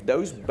theory. If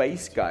those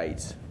base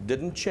guides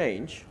didn't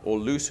change or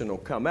loosen or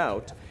come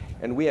out,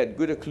 and we had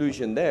good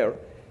occlusion there,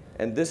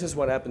 and this is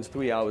what happens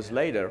 3 hours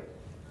later,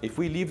 if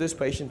we leave this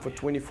patient for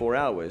 24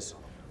 hours,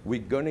 we're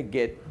going to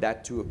get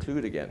that to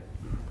occlude again.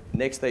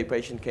 Next day,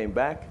 patient came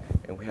back,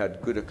 and we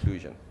had good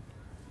occlusion.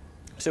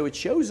 So it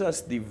shows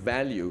us the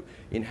value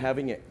in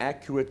having an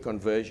accurate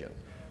conversion,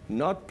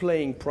 not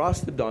playing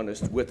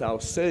prosthodontist with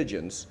our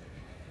surgeons,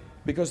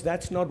 because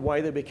that's not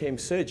why they became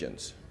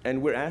surgeons.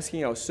 And we're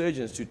asking our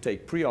surgeons to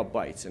take pre-op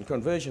bites and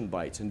conversion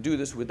bites and do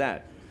this with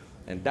that.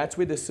 And that's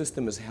where the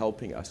system is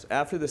helping us.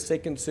 After the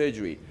second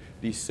surgery,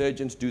 these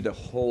surgeons do the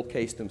whole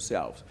case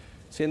themselves.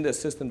 Send the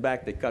assistant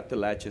back, they cut the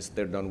latches,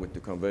 they're done with the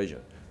conversion.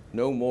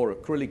 No more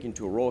acrylic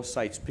into raw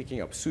sites,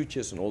 picking up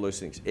sutures and all those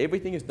things.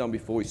 Everything is done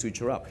before we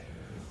suture up.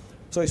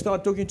 So I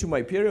started talking to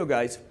my perio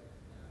guys,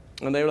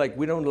 and they were like,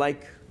 we don't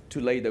like to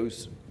lay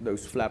those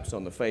flaps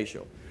on the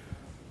facial.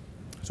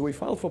 So we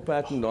filed for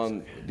patent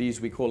on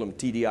these, we call them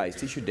TDIs,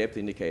 tissue depth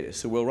indicators.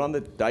 So we'll run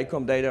the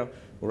DICOM data,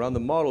 we'll run the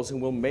models,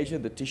 and we'll measure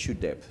the tissue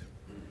depth.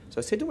 So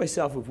I said to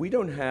myself, if we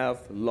don't have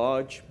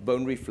large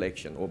bone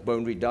reflection or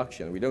bone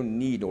reduction, we don't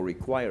need or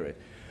require it,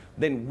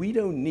 then we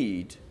don't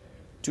need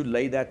to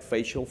lay that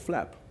facial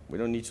flap. We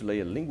don't need to lay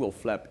a lingual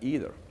flap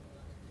either.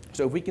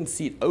 So if we can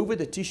seat over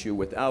the tissue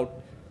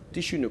without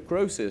tissue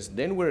necrosis,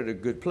 then we're at a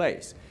good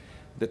place.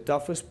 The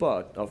toughest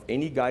part of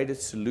any guided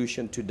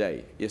solution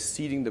today is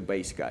seating the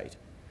base guide.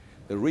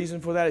 The reason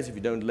for that is if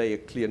you don't lay a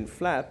clean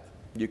flap,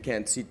 you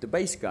can't seat the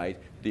base guide,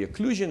 the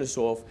occlusion is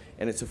off,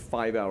 and it's a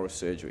 5-hour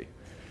surgery.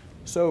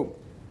 So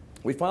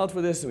we filed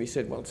for this, and we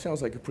said, well, it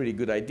sounds like a pretty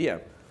good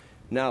idea.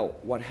 Now,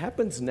 what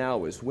happens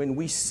now is when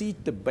we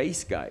seat the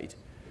base guide,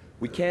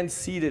 we can't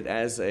seat it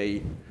as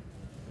a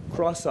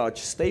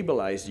cross-arch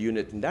stabilized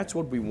unit, and that's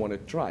what we want to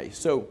try.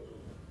 So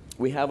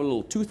we have a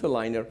little tooth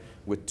aligner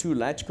with 2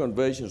 latch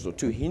conversions or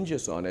 2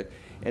 hinges on it,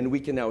 and we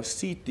can now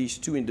seat these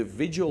 2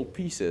 individual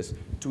pieces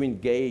to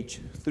engage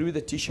through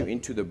the tissue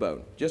into the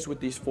bone, just with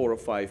these 4 or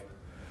 5.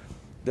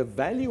 The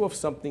value of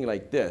something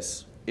like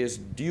this is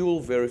dual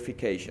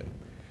verification.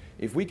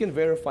 If we can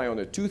verify on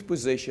a tooth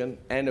position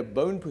and a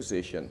bone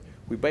position,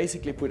 we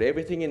basically put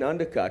everything in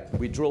undercut,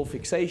 we drill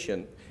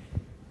fixation,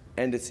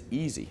 and it's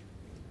easy.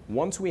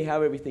 Once we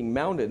have everything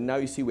mounted, now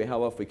you see we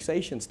have our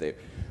fixations there.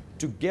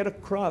 To get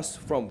across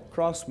from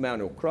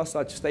cross-mount or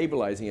cross-arch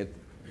stabilizing it,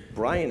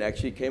 Brian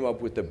actually came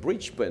up with a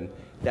bridge pin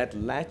that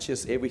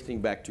latches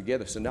everything back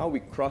together. So now we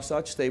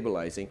cross-arch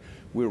stabilizing,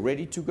 we're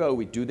ready to go,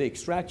 we do the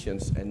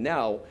extractions, and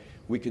now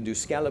we can do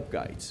scallop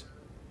guides.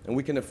 And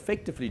we can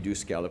effectively do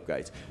scallop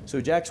guides.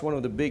 So Jack's one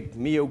of the big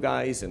Mio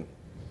guys, and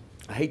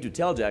I hate to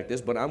tell Jack this,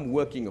 but I'm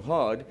working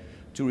hard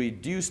to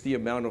reduce the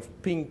amount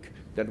of pink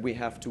that we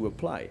have to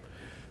apply,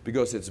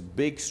 because it's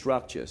big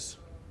structures.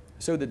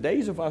 So the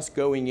days of us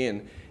going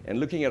in and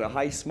looking at a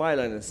high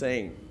smiler and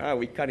saying,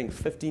 we're cutting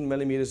 15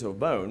 millimeters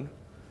of bone,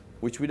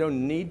 which we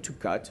don't need to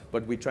cut,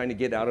 but we're trying to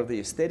get out of the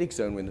aesthetic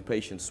zone when the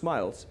patient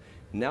smiles,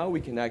 now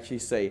we can actually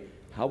say,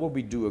 how will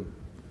we do a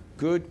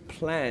good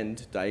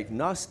planned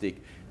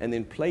diagnostic and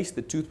then place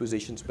the tooth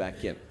positions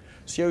back in.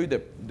 Show you the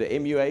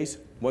MUAs.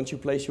 Once you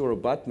place your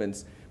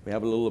abutments, we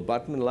have a little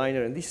abutment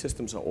liner, and these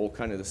systems are all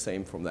kind of the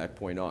same from that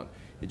point on.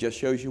 It just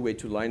shows you where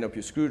to line up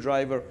your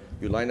screwdriver,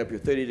 you line up your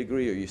 30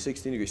 degree or your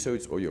 16 degree, so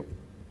it's, or your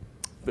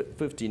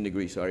 15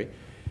 degree, sorry,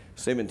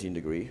 17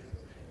 degree.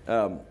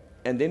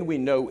 And then we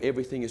know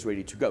everything is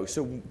ready to go.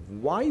 So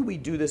why we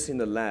do this in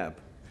the lab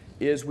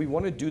is we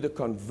want to do the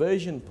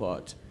conversion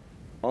part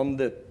on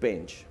the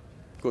bench,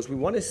 because we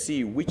want to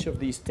see which of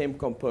these temp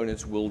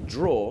components will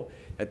draw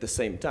at the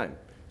same time.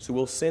 So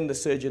we'll send the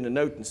surgeon a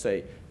note and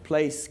say,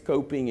 place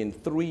coping in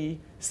 3,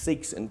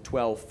 6, and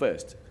 12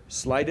 first.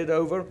 Slide it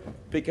over,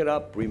 pick it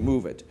up,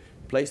 remove it.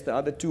 Place the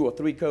other 2 or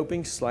 3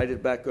 copings, slide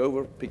it back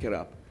over, pick it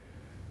up.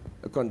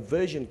 A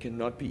conversion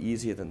cannot be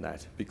easier than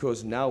that,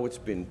 because now it's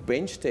been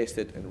bench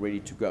tested and ready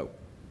to go.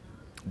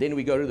 Then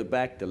we go to the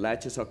back, the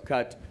latches are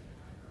cut,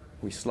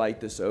 we slide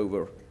this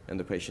over, and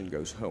the patient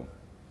goes home.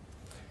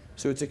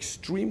 So it's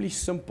extremely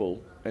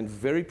simple and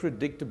very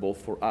predictable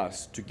for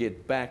us to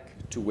get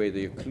back to where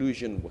the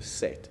occlusion was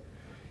set.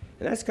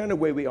 And that's kind of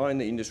where we are in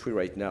the industry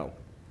right now.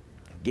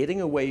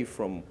 Getting away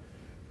from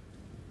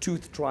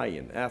tooth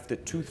try-in after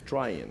tooth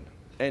try-in.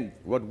 And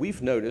what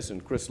we've noticed,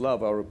 and Chris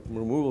Love, our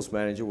removals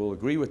manager, will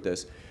agree with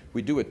this,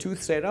 we do a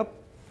tooth setup.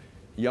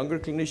 Younger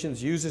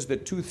clinicians uses the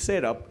tooth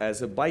setup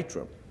as a bite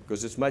room,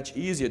 because it's much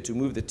easier to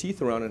move the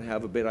teeth around and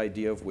have a better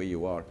idea of where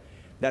you are.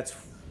 That's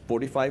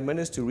 45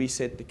 minutes to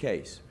reset the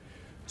case.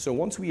 So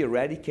once we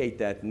eradicate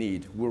that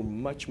need, we're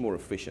much more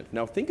efficient.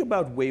 Now think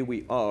about where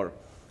we are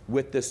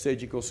with the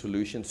surgical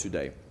solutions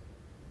today.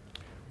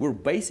 We're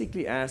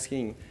basically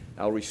asking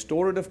our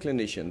restorative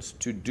clinicians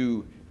to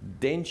do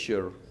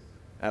denture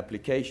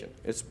application.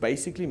 It's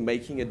basically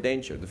making a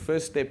denture. The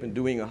first step in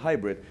doing a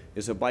hybrid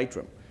is a bite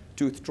room,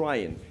 tooth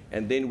try-in,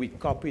 and then we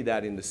copy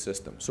that in the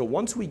system. So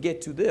once we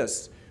get to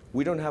this,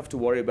 we don't have to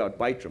worry about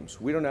bite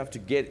rooms. We don't have to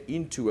get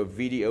into a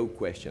VDO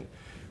question.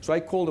 So I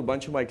called a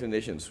bunch of my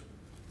clinicians.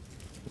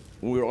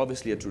 We were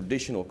obviously a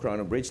traditional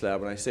crown and bridge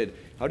lab, and I said,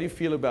 how do you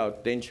feel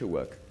about denture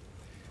work?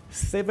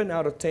 7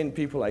 out of 10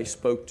 people I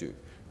spoke to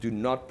do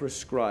not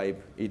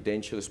prescribe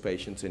edentulous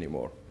patients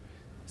anymore.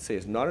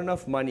 Says not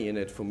enough money in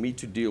it for me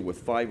to deal with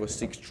 5 or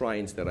 6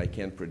 try-ins that I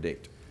can't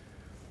predict.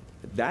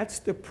 That's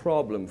the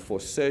problem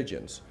for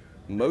surgeons.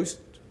 Most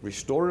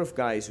restorative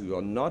guys who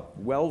are not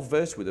well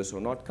versed with this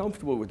or not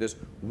comfortable with this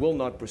will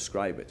not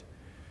prescribe it.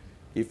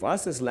 If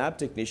us as lab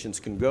technicians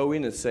can go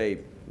in and say,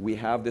 we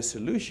have the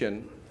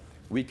solution,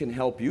 we can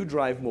help you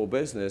drive more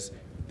business,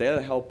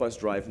 they'll help us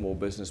drive more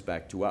business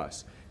back to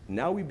us.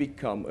 Now we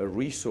become a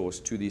resource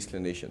to these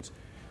clinicians.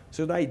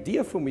 So the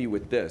idea for me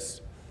with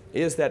this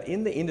is that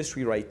in the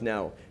industry right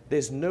now,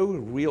 there's no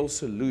real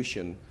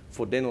solution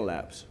for dental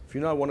labs. If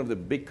you're not one of the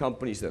big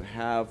companies that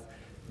have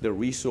the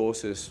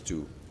resources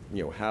to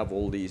have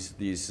all these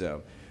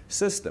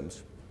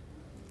systems.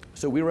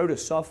 So we wrote a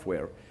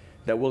software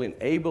that will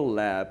enable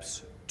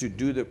labs to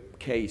do the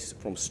case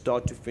from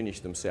start to finish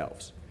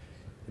themselves.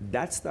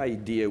 That's the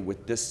idea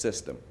with this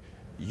system.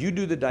 You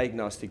do the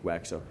diagnostic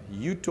wax-up,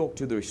 you talk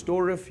to the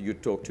restorative, you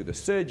talk to the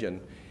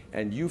surgeon,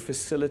 and you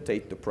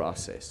facilitate the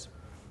process.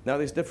 Now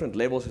there's different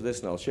levels of this,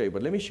 and I'll show you,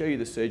 but let me show you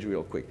the surgery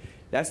real quick.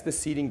 That's the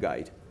seating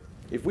guide.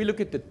 If we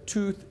look at the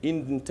tooth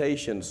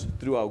indentations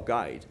through our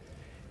guide,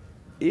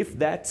 if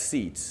that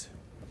seats,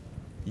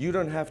 you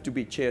don't have to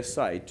be chair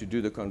side to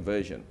do the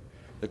conversion.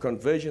 The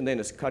conversion then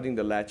is cutting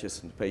the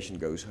latches and the patient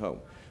goes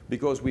home,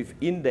 because we've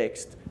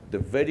indexed the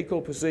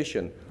vertical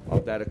position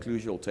of that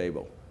occlusal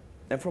table.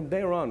 And from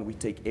there on, we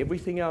take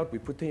everything out, we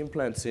put the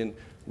implants in,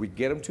 we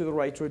get them to the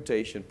right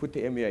rotation, put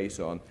the MUAs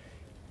on,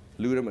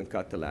 lute them and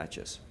cut the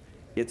latches.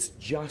 It's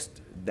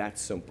just that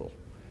simple.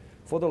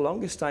 For the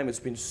longest time, it's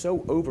been so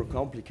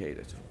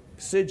overcomplicated.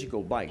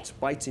 Surgical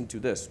bites into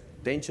this,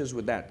 dentures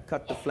with that,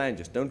 cut the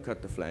flanges, don't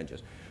cut the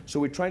flanges. So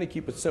we're trying to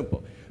keep it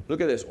simple.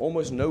 Look at this,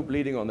 almost no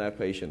bleeding on that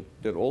patient.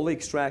 Did all the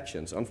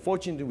extractions.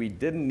 Unfortunately, we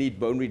didn't need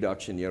bone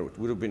reduction here. It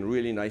would have been a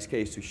really nice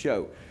case to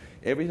show.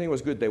 Everything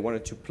was good. They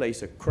wanted to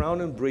place a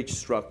crown and bridge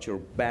structure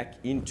back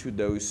into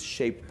those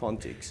shaped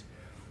pontics.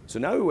 So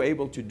now we were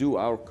able to do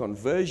our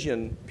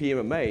conversion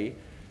PMMA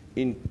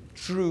in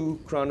true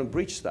crown and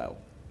bridge style.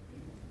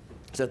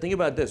 So think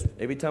about this.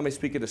 Every time I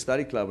speak at a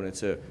study club and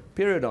it's a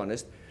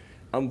periodontist,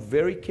 I'm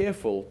very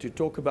careful to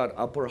talk about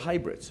upper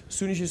hybrids. As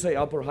soon as you say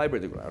upper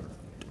hybrid, they go, I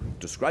don't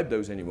describe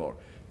those anymore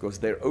because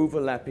they're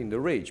overlapping the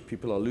ridge.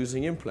 People are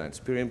losing implants.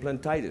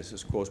 Periimplantitis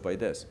is caused by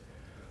this.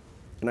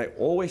 And I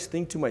always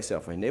think to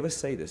myself, I never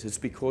say this, it's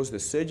because the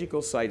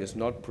surgical site is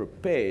not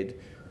prepared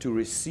to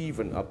receive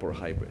an upper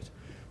hybrid.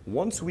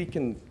 Once we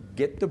can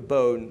get the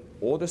bone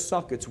or the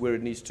sockets where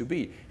it needs to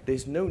be,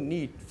 there's no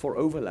need for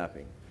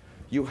overlapping.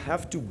 You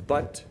have to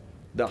butt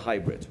the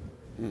hybrid.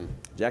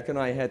 Jack and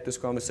I had this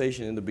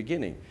conversation in the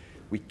beginning.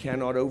 We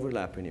cannot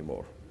overlap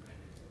anymore.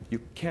 You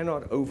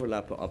cannot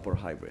overlap an upper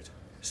hybrid.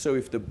 So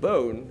if the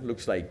bone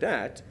looks like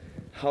that,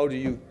 how do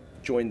you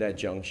join that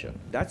junction?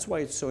 That's why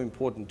it's so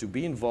important to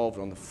be involved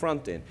on the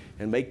front end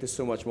and make this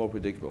so much more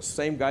predictable.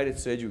 Same guided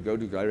surgery, we go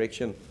to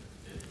direction,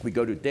 we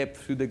go to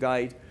depth through the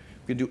guide.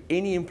 We can do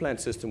any implant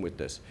system with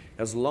this,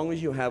 as long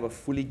as you have a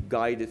fully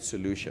guided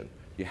solution.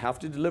 You have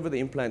to deliver the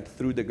implant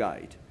through the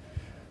guide.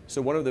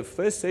 So one of the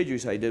first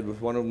surgeries I did with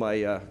one of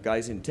my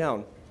guys in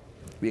town,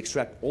 we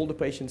extract all the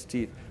patient's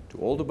teeth, do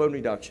all the bone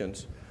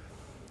reductions,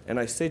 and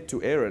I said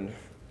to Aaron,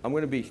 I'm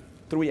going to be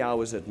 3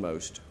 hours at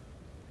most.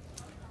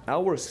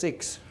 Hour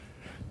 6,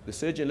 the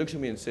surgeon looks at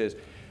me and says,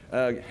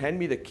 hand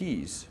me the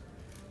keys.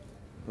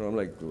 And I'm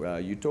like,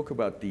 you talk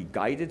about the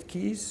guided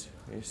keys?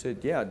 And he said,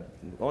 yeah,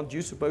 aren't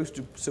you supposed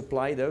to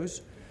supply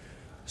those?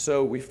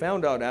 So we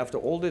found out after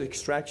all the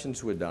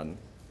extractions were done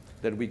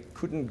that we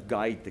couldn't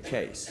guide the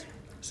case.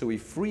 So we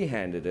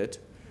free-handed it,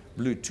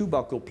 blew 2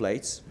 buccal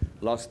plates,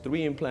 lost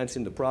 3 implants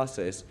in the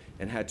process,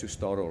 and had to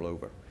start all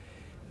over.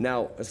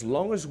 Now, as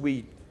long as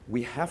we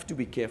have to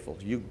be careful.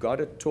 You've got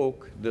to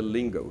talk the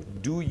lingo.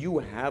 Do you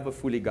have a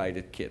fully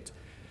guided kit?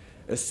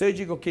 A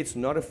surgical kit's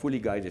not a fully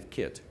guided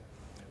kit.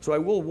 So I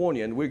will warn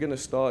you, and we're going to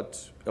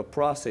start a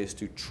process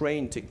to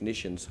train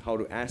technicians how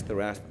to ask the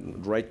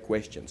right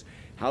questions,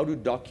 how to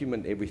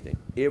document everything.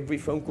 Every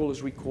phone call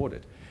is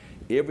recorded.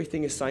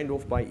 Everything is signed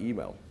off by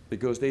email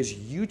because there's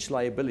huge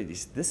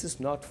liabilities. This is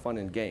not fun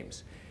and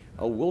games.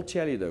 I will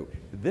tell you, though,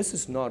 this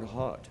is not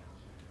hard.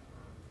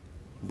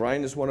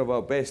 Brian is one of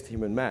our best,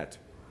 him and Matt.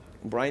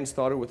 Brian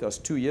started with us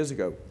 2 years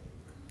ago.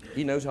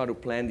 He knows how to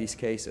plan these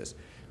cases.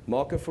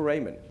 Mark a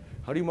foramen.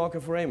 How do you mark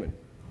a foramen?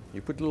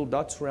 You put little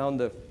dots around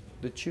the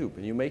tube,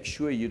 and you make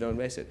sure you don't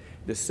mess it.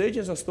 The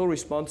surgeons are still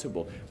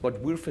responsible, but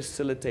we're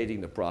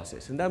facilitating the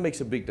process, and that makes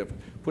a big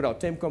difference. Put our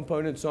temp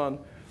components on,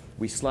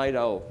 we slide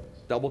our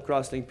double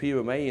cross-link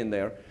PMA in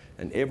there,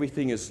 and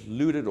everything is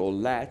luted or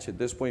latched. At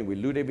this point, we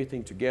lute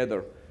everything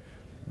together.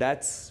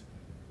 That's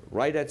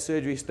right at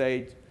surgery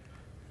stage.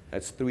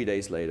 That's 3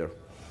 days later.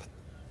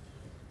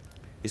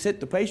 He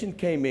said the patient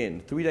came in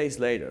 3 days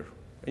later,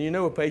 and you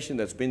know a patient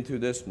that's been through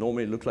this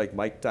normally looked like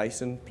Mike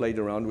Tyson, played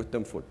around with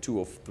them for 2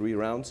 or 3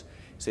 rounds.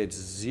 He said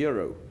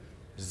zero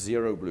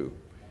blue.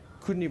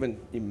 Couldn't even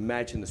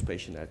imagine this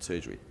patient had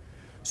surgery.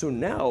 So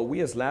now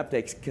we as lab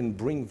techs can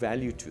bring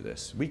value to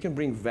this. We can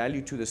bring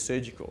value to the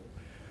surgical.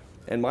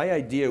 And my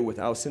idea with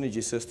our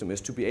Synergy system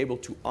is to be able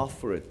to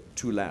offer it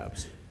to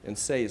labs and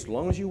say, as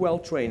long as you're well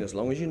trained, as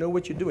long as you know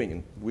what you're doing,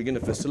 and we're going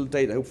to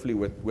facilitate hopefully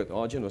with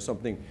Argen or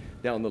something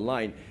down the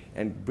line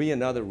and bring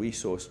another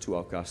resource to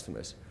our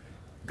customers.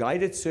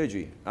 Guided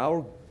surgery,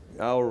 our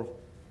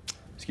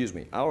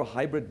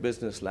hybrid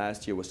business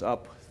last year was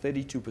up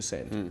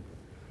 32%.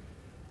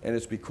 And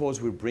it's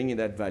because we're bringing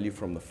that value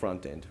from the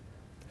front end.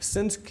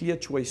 Since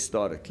ClearChoice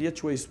started,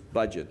 ClearChoice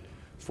budget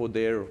for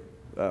their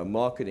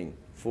marketing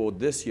for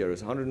this year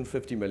is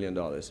 $150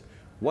 million.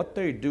 What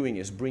they're doing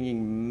is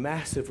bringing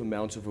massive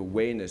amounts of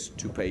awareness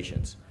to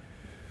patients.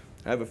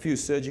 I have a few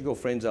surgical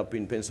friends up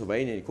in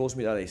Pennsylvania. He calls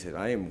me that. He said,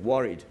 I am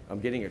worried. I'm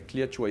getting a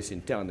ClearChoice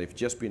in town. They've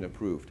just been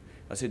approved.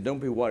 I said, don't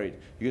be worried.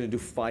 You're going to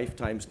do 5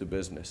 times the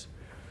business.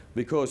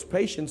 Because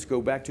patients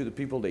go back to the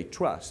people they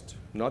trust,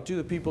 not to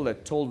the people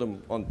that told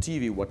them on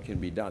TV what can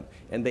be done.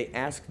 And they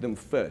ask them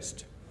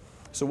first.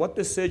 So what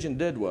the surgeon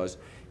did was,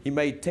 he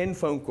made 10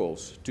 phone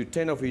calls to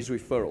 10 of his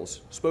referrals,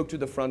 spoke to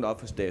the front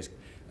office desk.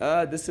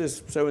 This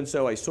is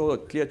so-and-so. I saw a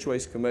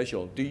ClearChoice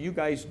commercial. Do you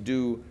guys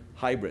do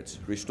hybrids,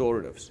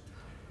 restoratives?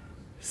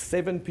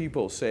 7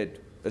 people said,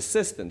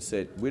 assistants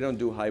said, we don't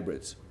do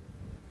hybrids.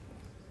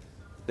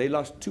 They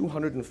lost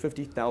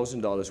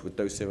 $250,000 with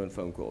those 7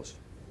 phone calls.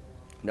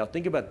 Now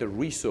think about the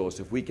resource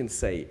if we can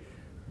say,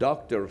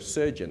 doctor,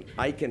 surgeon,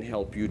 I can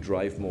help you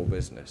drive more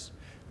business.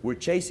 We're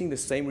chasing the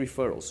same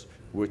referrals.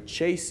 We're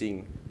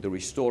chasing the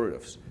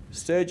restoratives.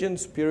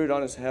 Surgeons,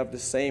 periodontists have the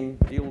same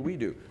deal we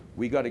do.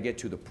 We got to get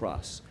to the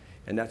pros.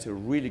 And that's a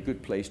really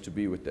good place to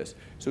be with this.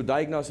 So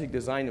diagnostic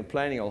design and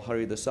planning, I'll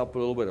hurry this up a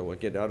little bit. I will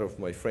get out of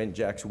my friend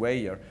Jack's way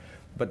here.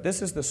 But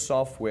this is the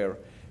software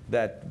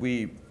that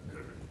we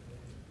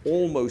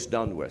almost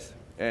done with.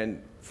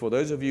 And for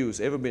those of you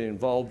who's ever been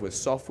involved with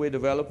software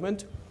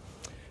development,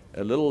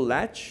 a little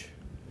latch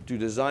to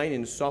design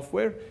in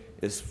software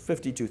is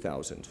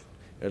 $52,000.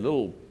 A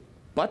little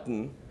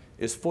button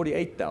is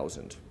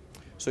 $48,000.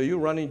 So you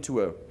run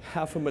into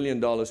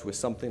 $500,000 with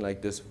something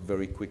like this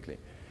very quickly.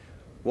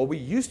 What we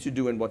used to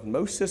do, and what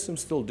most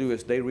systems still do,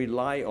 is they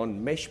rely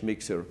on Mesh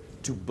Mixer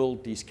to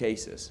build these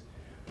cases.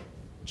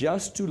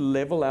 Just to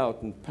level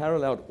out and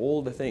parallel out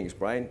all the things,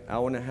 Brian,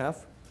 hour and a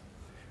half,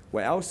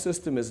 where our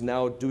system is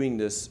now doing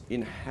this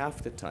in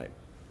half the time.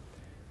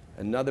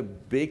 Another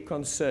big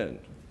concern,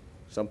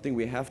 something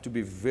we have to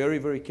be very,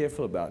 very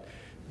careful about.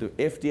 The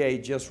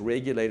FDA just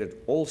regulated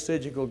all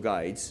surgical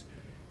guides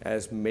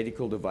as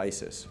medical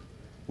devices,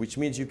 which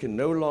means you can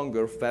no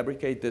longer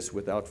fabricate this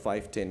without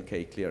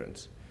 510K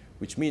clearance,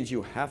 which means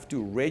you have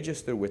to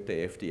register with the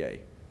FDA.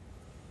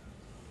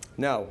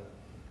 Now,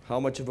 how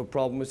much of a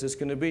problem is this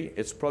going to be?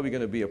 It's probably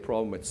going to be a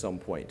problem at some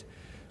point.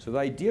 So the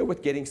idea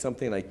with getting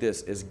something like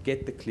this is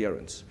get the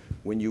clearance.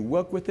 When you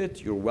work with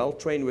it, you're well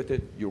trained with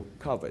it, you're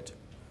covered.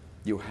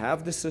 You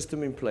have the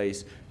system in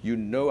place, you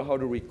know how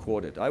to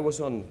record it. I was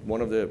on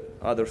one of the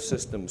other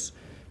systems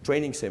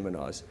training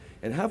seminars,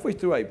 and halfway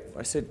through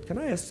I said, can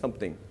I ask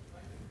something?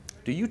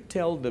 Do you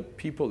tell the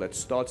people that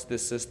starts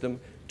this system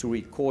to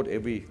record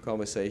every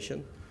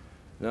conversation?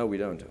 No, we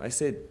don't. I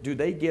said, do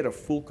they get a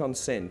full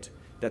consent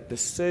that the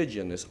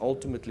surgeon is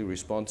ultimately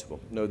responsible?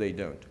 No, they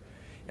don't.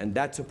 And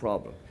that's a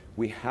problem.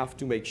 We have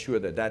to make sure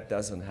that that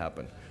doesn't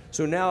happen.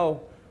 So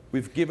now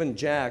we've given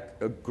Jack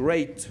a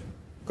great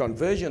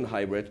conversion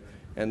hybrid,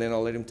 and then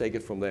I'll let him take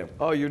it from there.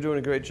 Oh, you're doing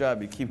a great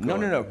job. You keep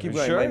going. No, keep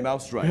going. Sure? My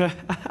mouth's dry.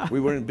 We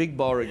were in Big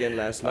Bar again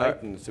last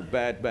night, and it's a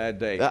bad, bad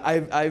day.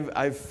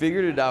 I've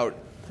figured it out.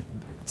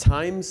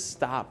 Time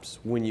stops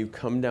when you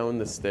come down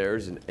the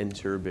stairs and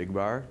enter Big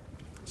Bar.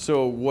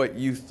 So what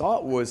you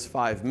thought was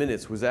 5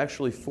 minutes was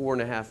actually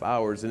 4.5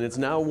 hours, and it's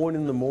now 1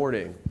 in the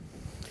morning.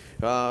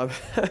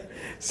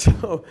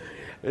 So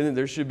and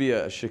there should be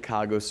a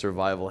Chicago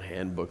survival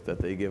handbook that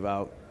they give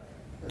out.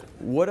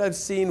 What I've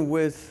seen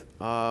with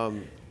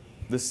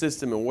the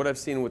system and what I've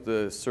seen what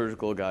the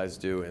surgical guys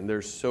do, and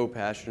they're so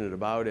passionate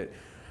about it,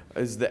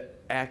 is the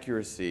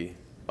accuracy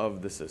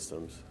of the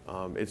systems.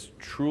 It's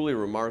truly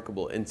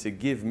remarkable. And to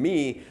give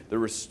me, the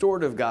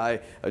restorative guy,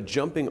 a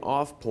jumping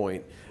off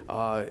point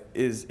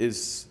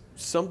is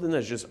something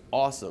that's just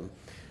awesome.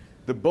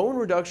 The bone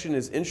reduction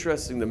is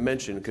interesting to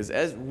mention because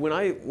when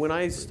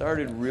I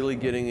started really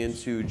getting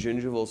into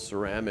gingival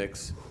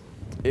ceramics,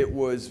 it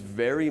was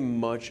very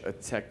much a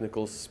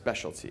technical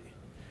specialty.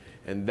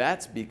 And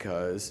that's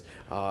because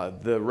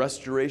the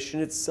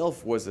restoration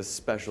itself was a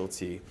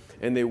specialty,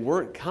 and they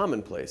weren't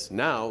commonplace.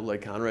 Now,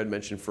 like Conrad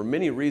mentioned, for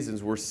many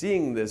reasons, we're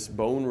seeing this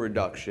bone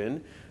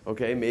reduction.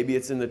 Okay, maybe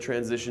it's in the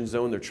transition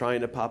zone, they're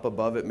trying to pop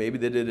above it, maybe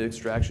they did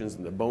extractions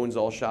and the bone's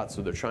all shot,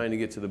 so they're trying to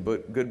get to the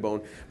good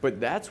bone. But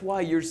that's why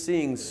you're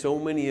seeing so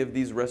many of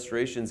these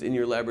restorations in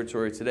your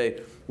laboratory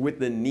today with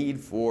the need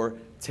for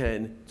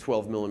 10,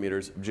 12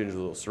 millimeters of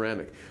gingival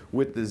ceramic.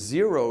 With the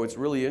zero, it's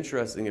really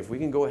interesting if we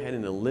can go ahead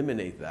and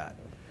eliminate that.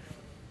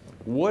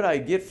 What I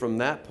get from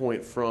that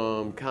point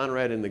from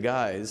Conrad and the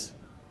guys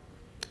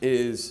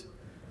is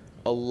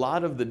a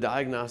lot of the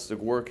diagnostic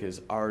work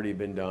has already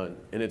been done,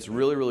 and it's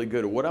really, really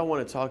good. What I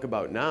want to talk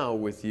about now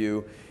with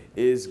you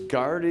is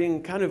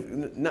guarding,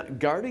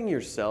 guarding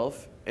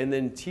yourself and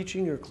then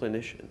teaching your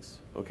clinicians,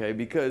 okay?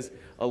 Because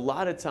a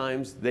lot of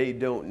times they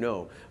don't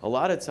know. A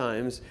lot of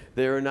times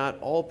they're not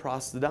all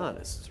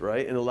prosthodontists,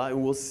 right? And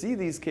we'll see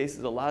these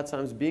cases a lot of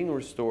times being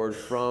restored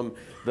from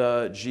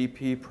the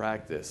GP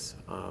practice.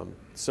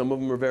 Some of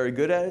them are very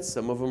good at it,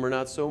 some of them are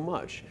not so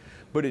much.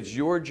 But it's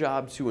your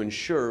job to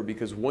ensure,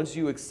 because once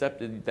you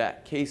accepted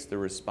that case, the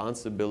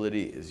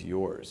responsibility is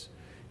yours.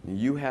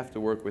 You have to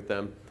work with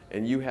them,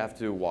 and you have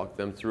to walk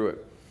them through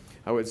it.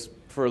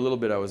 For a little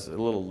bit, I was a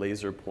little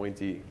laser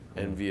pointy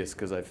envious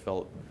because I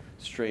felt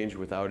strange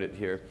without it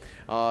here.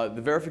 The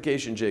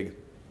verification jig.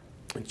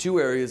 2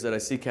 areas that I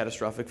see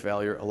catastrophic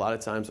failure a lot of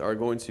times are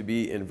going to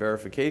be in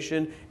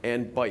verification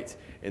and bite.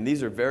 And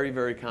these are very,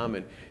 very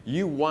common.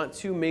 You want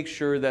to make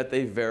sure that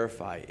they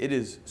verify. It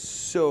is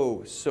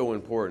so, so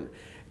important.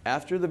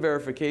 After the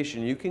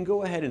verification, you can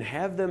go ahead and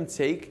have them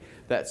take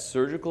that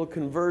surgical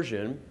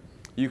conversion.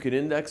 You can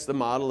index the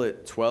model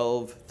at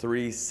 12,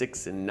 3,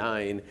 6, and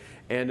 9,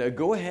 and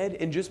go ahead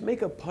and just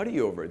make a putty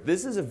over it.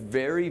 This is a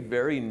very,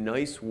 very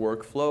nice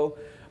workflow.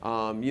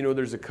 You know,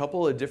 there's a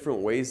couple of different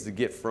ways to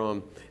get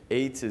from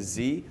A to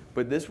Z,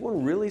 but this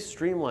one really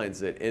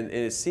streamlines it, and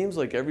it seems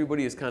like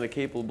everybody is kind of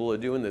capable of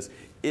doing this,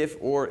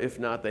 if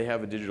not, they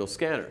have a digital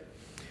scanner.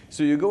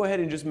 So you go ahead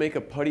and just make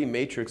a putty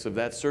matrix of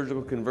that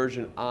surgical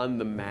conversion on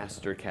the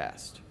master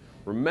cast.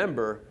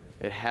 Remember,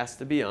 it has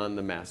to be on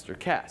the master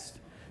cast.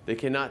 They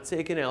cannot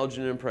take an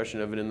Argen impression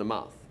of it in the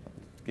mouth.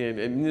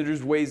 And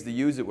there's ways to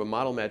use it with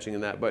model matching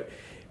and that, but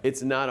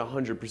it's not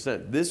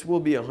 100%. This will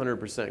be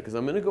 100% because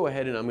I'm going to go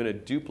ahead and I'm going to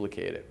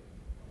duplicate it.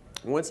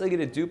 Once I get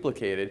it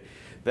duplicated,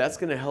 that's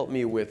going to help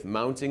me with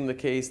mounting the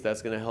case.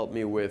 That's going to help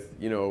me with,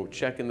 you know,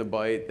 checking the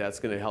bite. That's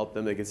going to help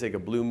them. They can take a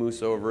blue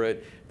mousse over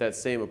it, that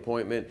same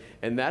appointment.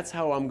 And that's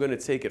how I'm going to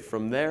take it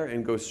from there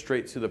and go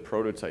straight to the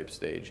prototype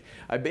stage.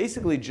 I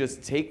basically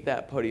just take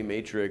that putty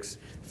matrix,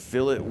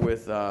 fill it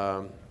with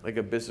like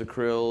a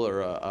bisacryl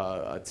or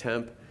a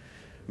temp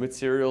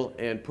material,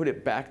 and put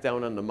it back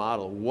down on the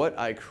model. What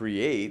I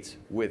create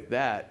with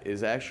that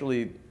is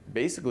actually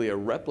basically a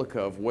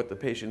replica of what the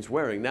patient's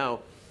wearing.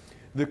 Now,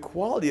 the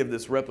quality of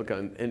this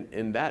replica,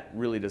 and that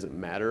really doesn't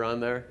matter on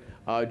there,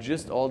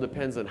 just all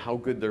depends on how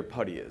good their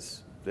putty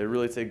is. They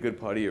really take good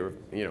putty, or,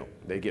 you know,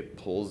 they get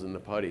pulls in the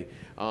putty.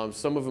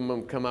 Some of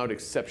them come out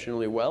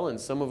exceptionally well, and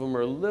some of them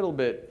are a little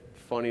bit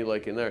funny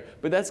like in there,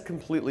 but that's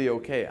completely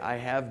okay. I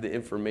have the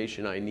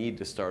information I need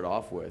to start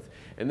off with.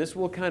 And this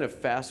will kind of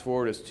fast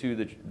forward us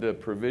to the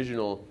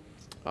provisional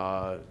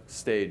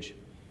stage.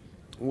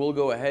 We'll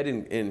go ahead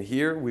and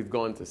here we've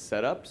gone to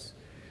setups.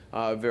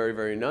 Very,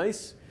 very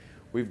nice.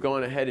 We've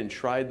gone ahead and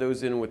tried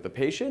those in with the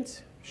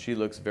patient. She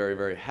looks very,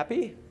 very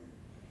happy.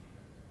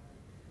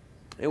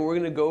 And we're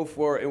going to go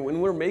for, and when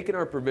we're making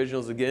our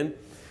provisionals again,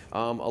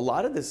 a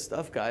lot of this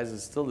stuff, guys,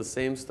 is still the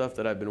same stuff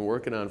that I've been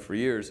working on for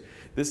years.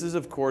 This is,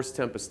 of course,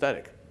 Temp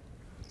Aesthetic.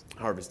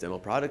 Harvest Dental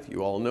product,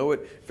 you all know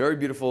it. Very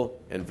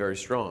beautiful and very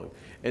strong.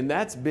 And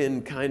that's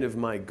been kind of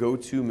my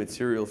go-to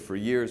material for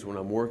years when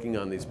I'm working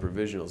on these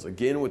provisionals.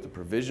 Again, with the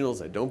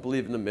provisionals, I don't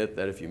believe in the myth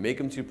that if you make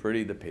them too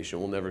pretty, the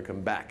patient will never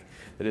come back.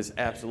 That is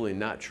absolutely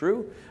not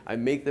true. I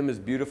make them as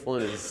beautiful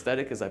and as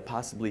aesthetic as I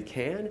possibly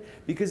can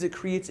because it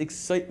creates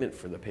excitement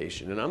for the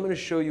patient. And I'm going to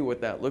show you what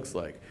that looks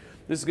like.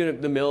 This is going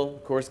to, the mill,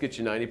 of course, get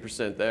you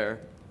 90% there.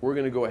 We're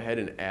going to go ahead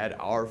and add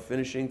our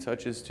finishing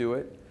touches to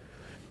it.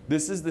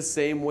 This is the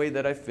same way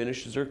that I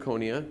finished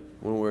zirconia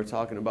when we were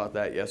talking about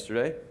that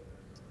yesterday.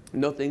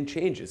 Nothing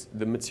changes.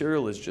 The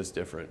material is just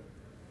different.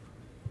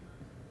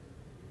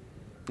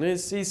 And you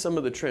see some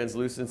of the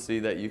translucency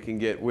that you can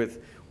get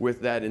with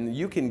that, and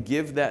you can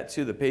give that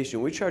to the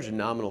patient. We charge a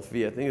nominal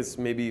fee. I think it's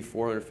maybe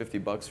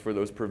 $450 for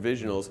those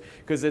provisionals,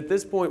 because at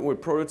this point with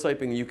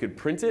prototyping, you could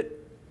print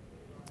it,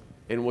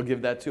 and we'll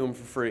give that to them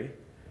for free,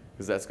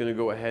 because that's going to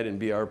go ahead and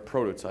be our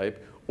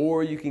prototype.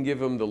 Or you can give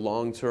them the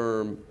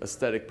long-term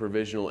aesthetic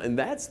provisional, and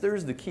that's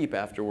theirs to keep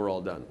after we're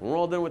all done. When we're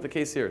all done with the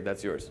case here,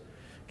 that's yours.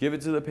 Give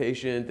it to the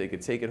patient. They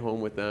could take it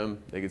home with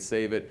them. They could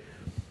save it.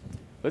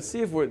 Let's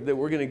see if we're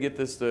going to get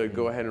this to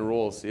go ahead and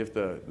roll, see if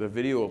the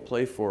video will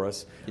play for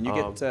us. Can you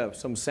get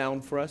some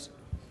sound for us?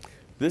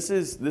 This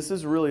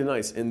is really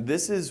nice, and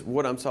this is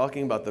what I'm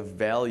talking about, the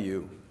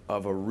value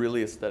of a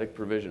really aesthetic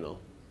provisional.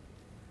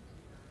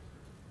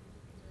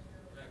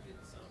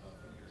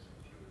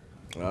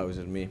 Oh, is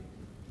it me?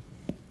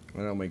 I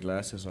don't have my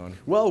glasses on.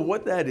 Well,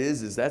 what that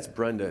is that's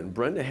Brenda. And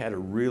Brenda had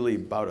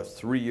about a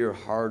 3-year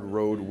hard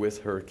road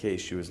with her case.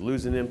 She was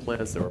losing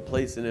implants. They were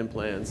placing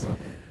implants.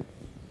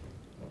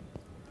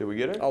 Did we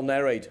get her? I'll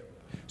narrate.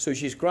 So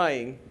she's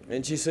crying,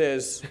 and she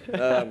says,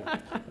 it's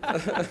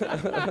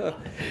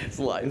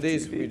live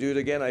these, TV. we do it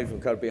again, I even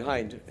cut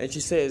behind. And she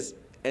says,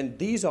 and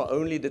these are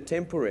only the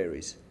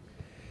temporaries.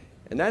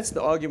 And that's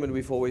the argument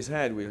we've always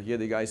had. We hear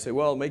the guys say,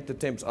 well, make the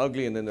temps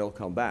ugly and then they'll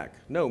come back.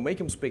 No, make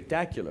them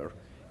spectacular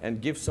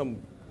and give some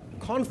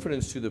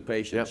confidence to the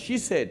patient. Yep. She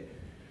said,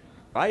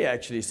 I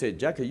actually said,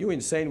 Jack, are you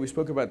insane? We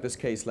spoke about this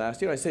case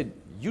last year. I said,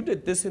 you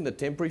did this in the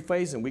temporary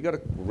phase and we got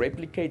to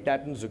replicate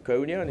that in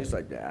zirconia? And he's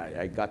like, yeah,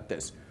 I got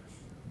this.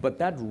 But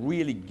that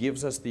really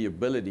gives us the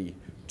ability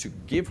to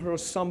give her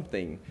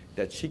something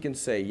that she can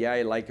say, yeah,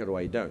 I like it or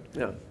I don't.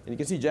 Yeah. And you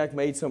can see Jack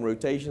made some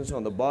rotations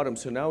on the bottom,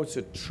 so now it's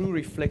a true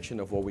reflection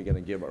of what we're going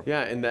to give her.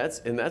 Yeah, and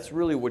that's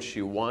really what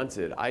she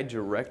wanted. I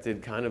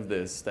directed kind of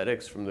the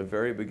aesthetics from the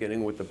very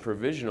beginning with the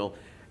provisional.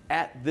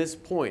 At this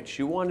point,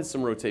 she wanted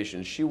some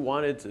rotation. She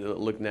wanted to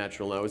look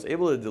natural, and I was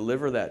able to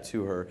deliver that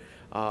to her.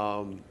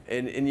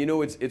 And you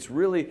know, it's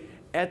really,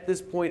 at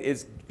this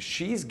point,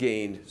 she's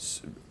gained,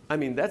 I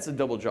mean, that's a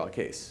double jaw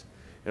case.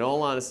 In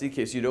all honesty, in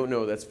case you don't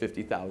know, that's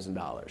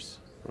 $50,000.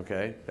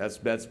 Okay,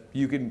 that's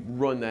you can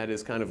run that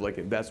as kind of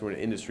like that's what an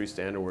industry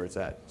standard where it's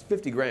at. It's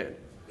 50 grand.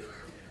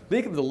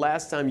 Think of the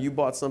last time you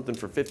bought something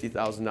for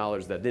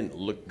 $50,000 that didn't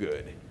look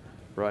good,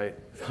 right?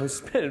 If I'm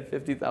spending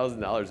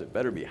 $50,000, it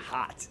better be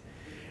hot.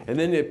 And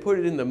then they put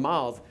it in the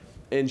mouth,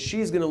 and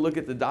she's going to look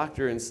at the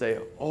doctor and say,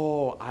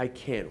 "Oh, I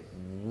can't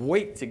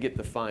wait to get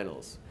the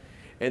finals."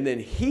 And then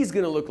he's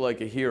going to look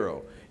like a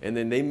hero. And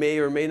then they may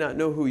or may not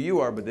know who you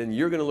are, but then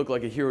you're going to look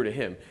like a hero to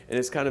him. And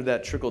it's kind of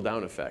that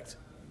trickle-down effect.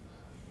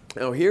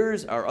 Now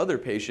here's our other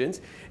patient,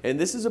 and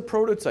this is a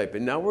prototype,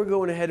 and now we're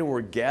going ahead and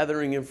we're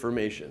gathering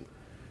information.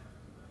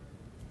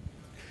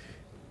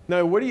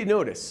 Now what do you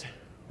notice?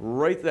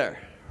 Right there,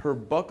 her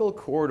buccal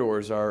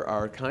corridors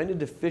are kind of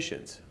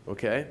deficient,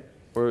 okay?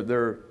 Or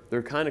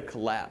they're kind of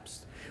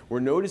collapsed.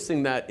 We're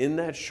noticing that in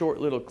that short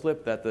little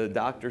clip that the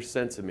doctor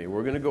sent to me.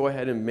 We're going to go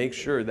ahead and make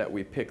sure that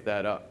we pick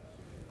that up.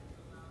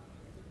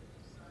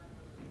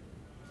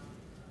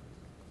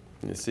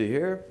 You see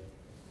here?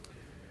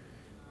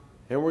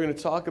 And we're going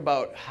to talk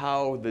about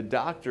how the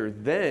doctor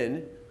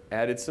then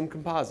added some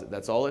composite.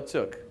 That's all it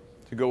took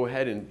to go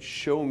ahead and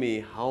show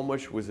me how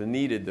much was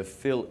needed to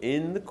fill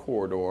in the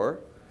corridor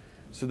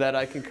so that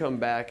I can come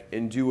back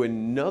and do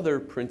another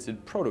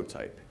printed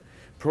prototype.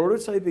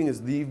 Prototyping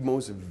is the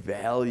most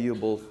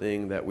valuable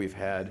thing that we've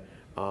had,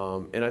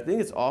 and I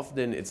think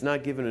it's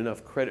not given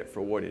enough credit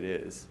for what it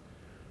is.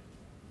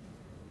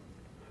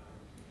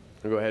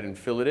 I'll go ahead and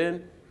fill it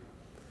in.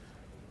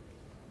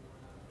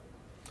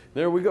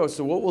 There we go.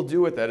 So what we'll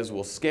do with that is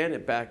we'll scan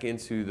it back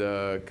into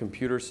the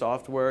computer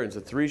software. It's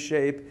a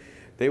 3-shape.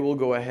 They will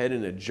go ahead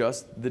and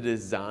adjust the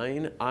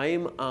design.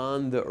 I'm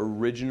on the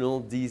original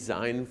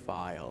design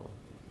file.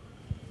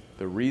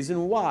 The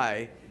reason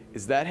why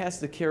is that has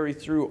to carry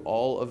through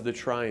all of the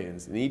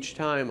try-ins. And each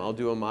time I'll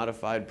do a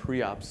modified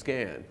pre-op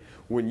scan.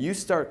 When you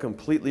start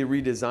completely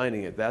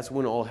redesigning it, that's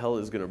when all hell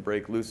is going to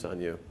break loose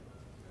on you.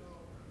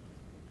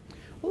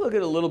 We'll look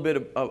at a little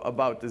bit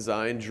about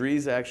design.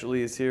 Dries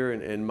actually is here,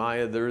 and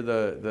Maya, they're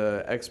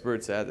the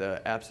experts at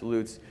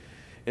Absolute's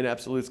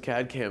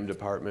CAD/CAM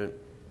department.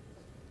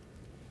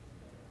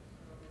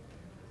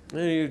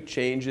 Any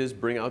changes,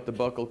 bring out the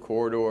buccal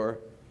corridor.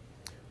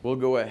 We'll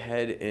go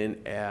ahead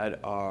and add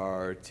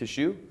our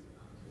tissue.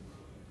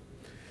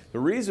 The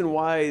reason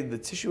why the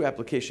tissue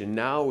application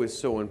now is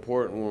so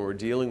important when we're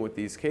dealing with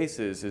these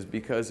cases is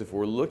because if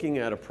we're looking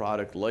at a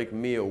product like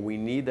Mio, we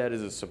need that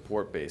as a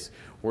support base.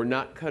 We're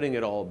not cutting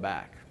it all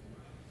back.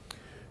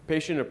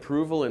 Patient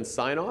approval and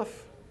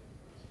sign-off,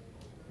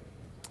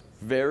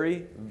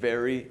 very,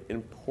 very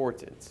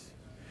important.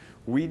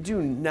 We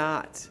do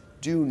not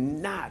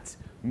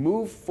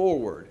move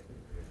forward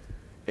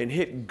and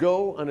hit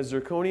go on a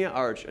zirconia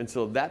arch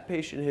until that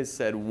patient has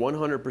said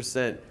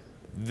 100%,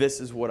 this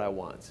is what I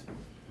want.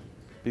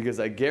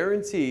 Because I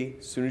guarantee,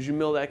 as soon as you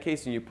mill that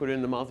case and you put it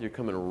in the mouth, you're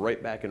coming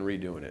right back and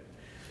redoing it.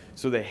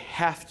 So they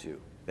have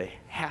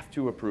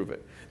to approve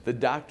it. The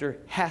doctor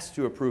has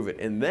to approve it.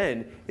 And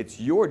then it's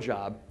your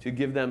job to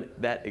give them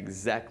that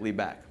exactly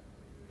back.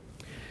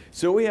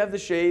 So we have the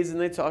shades, and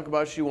they talk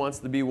about she wants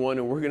the B1,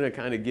 and we're going to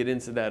kind of get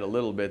into that a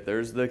little bit.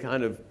 There's the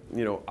kind of,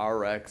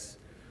 RX.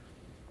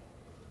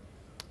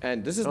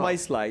 And this is my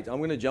slide. I'm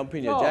going to jump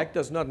in here. Jack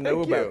does not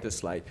know about this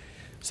slide.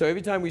 So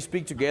every time we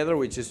speak together,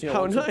 which is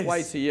once or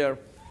twice a year,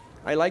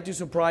 I like to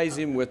surprise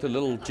him with a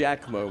little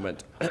Jack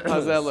moment.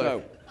 How's that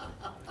look?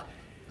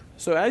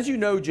 So as you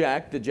know,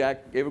 Jack, the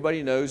Jack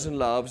everybody knows and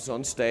loves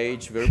on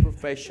stage, very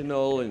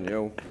professional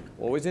and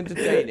always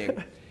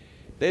entertaining.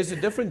 There's a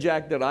different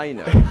Jack that I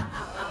know.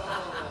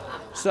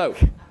 So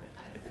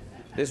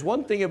there's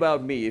one thing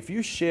about me. If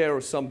you share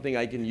something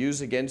I can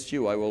use against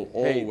you, I will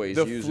always use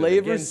it against you. The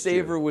flavor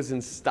saver was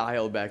in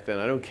style back then.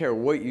 I don't care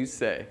what you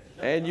say.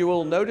 And you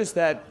will notice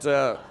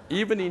that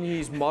even in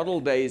his model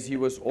days, he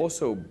was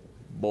also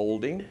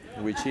balding,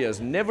 which he has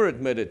never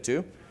admitted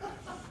to.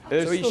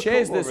 So he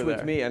shares this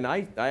with me, and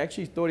I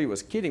actually thought he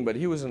was kidding, but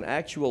he was an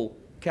actual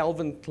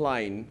Calvin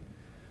Klein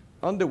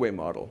underwear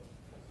model.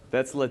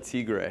 That's La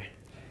Tigre.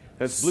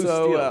 That's blue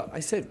steel. I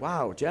said,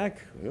 wow,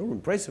 Jack, you're an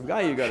impressive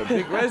guy. You got a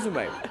big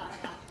resume.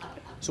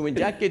 So when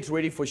Jack gets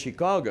ready for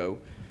Chicago,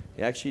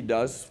 he actually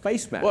does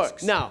face masks.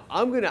 Look, now,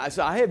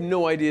 so I have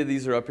no idea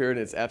these are up here, and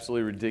it's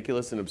absolutely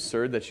ridiculous and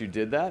absurd that you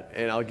did that,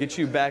 and I'll get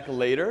you back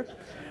later.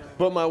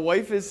 But my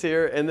wife is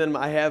here, and then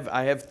I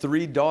have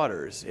 3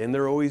 daughters, and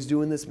they're always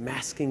doing this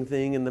masking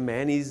thing, and the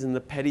manis and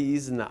the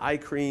petties and the eye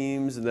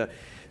creams and the...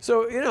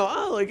 So,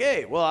 I'm like,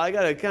 hey, well, I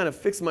got to kind of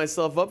fix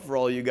myself up for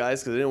all you guys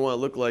because I didn't want to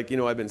look like,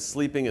 I've been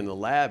sleeping in the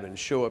lab and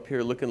show up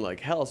here looking like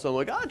hell. So I'm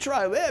like, I'll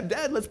try it. Hey,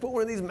 Dad, let's put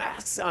one of these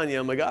masks on you.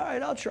 I'm like, all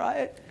right, I'll try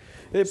it.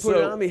 They put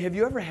it on me. Have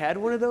you ever had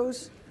one of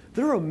those?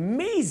 They're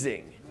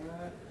amazing.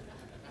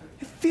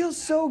 It feels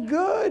so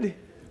good.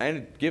 And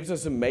it gives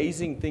us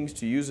amazing things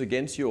to use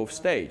against you off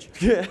stage.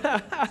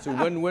 It's a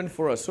win-win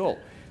for us all.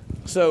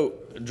 So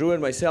Drew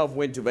and myself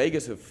went to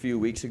Vegas a few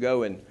weeks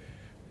ago, and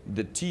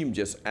the team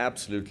just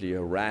absolutely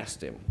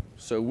harassed him.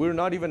 So we're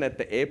not even at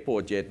the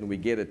airport yet, and we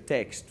get a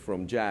text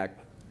from Jack,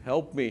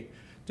 help me,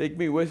 take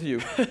me with you.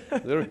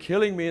 They're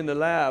killing me in the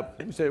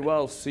lab. We said,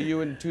 well, see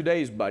you in 2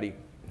 days, buddy.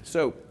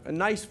 So a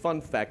nice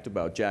fun fact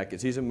about Jack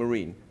is he's a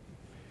Marine.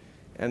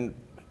 And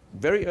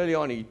very early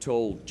on, he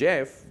told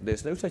Jeff,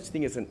 there's no such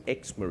thing as an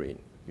ex-Marine.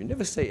 You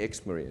never say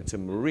ex-Marine, it's a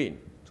Marine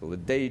till the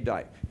day you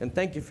die. And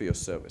thank you for your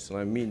service, and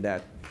I mean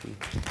that.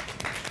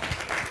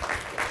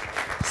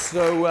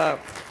 So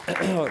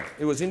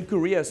it was in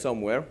Korea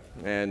somewhere,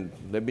 and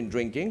they've been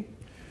drinking,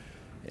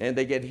 and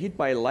they get hit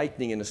by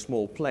lightning in a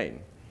small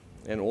plane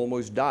and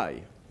almost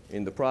die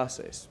in the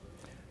process.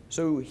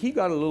 So he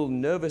got a little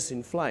nervous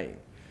in flying.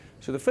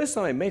 So the first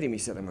time I met him, he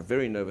said, I'm a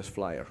very nervous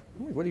flyer.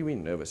 I'm like, what do you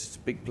mean nervous? It's a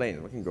big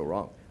plane. What can go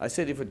wrong? I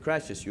said, if it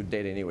crashes, you're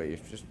dead anyway.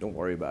 Just don't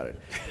worry about it.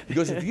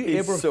 Because if you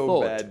ever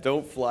thought... bad.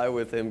 Don't fly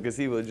with him because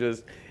he will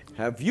just...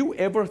 Have you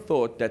ever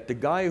thought that the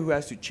guy who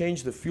has to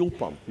change the fuel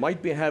pump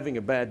might be having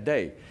a bad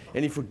day,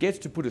 and he forgets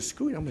to put a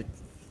screw in? I'm like,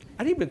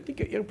 I didn't even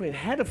think an airplane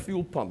had a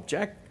fuel pump,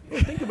 Jack.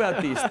 Don't think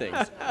about these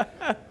things.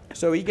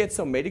 So he gets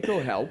some medical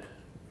help,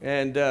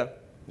 and the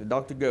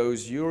doctor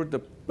goes, you're the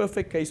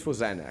perfect case for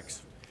Xanax.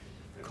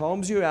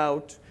 Calms you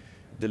out,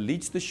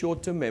 deletes the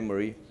short-term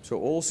memory, so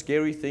all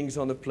scary things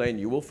on the plane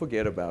you will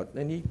forget about,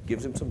 and he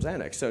gives him some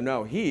Xanax. So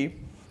now he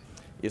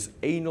is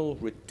anal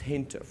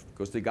retentive,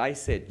 because the guy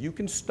said you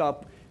can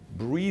stop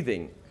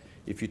breathing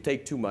if you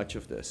take too much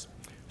of this.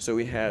 So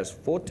he has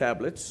 4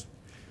 tablets,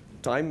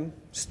 time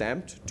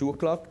stamped, 2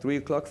 o'clock, 3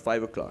 o'clock,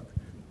 5 o'clock.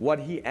 What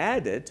he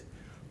added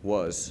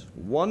was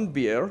 1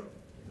 beer,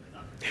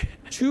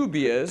 2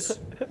 beers,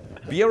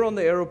 beer on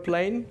the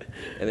aeroplane,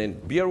 and then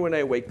beer when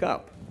I wake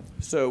up.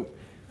 So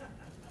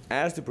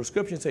as the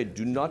prescription said,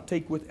 do not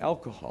take with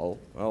alcohol,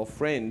 our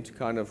friend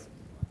kind of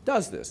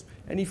does this.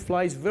 And he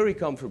flies very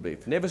comfortably.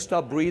 Never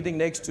stopped breathing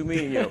next to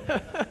me. You know.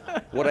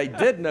 What I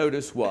did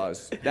notice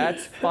was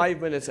that's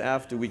 5 minutes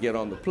after we get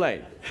on the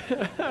plane.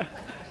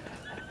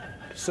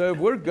 So if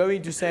we're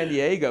going to San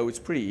Diego, it's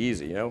pretty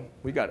easy, you know.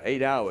 We got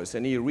 8 hours,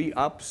 and he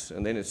re-ups,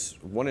 and then it's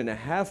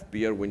 1.5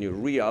 beer when you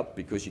re-up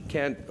because you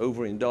can't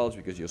overindulge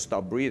because you'll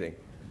stop breathing.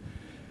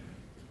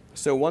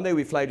 So one day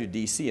we fly to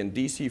DC, and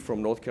DC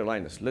from North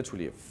Carolina is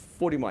literally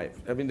 40 miles.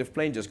 I mean, the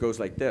plane just goes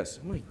like this.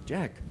 I'm like,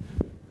 Jack,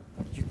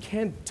 you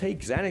can't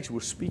take Xanax.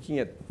 We're speaking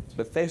at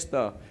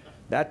Bethesda.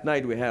 That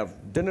night we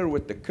have dinner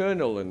with the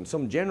colonel and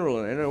some general,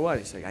 and I don't know what.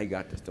 He's like, I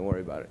got this, don't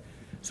worry about it.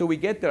 So we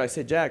get there, I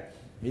said, Jack,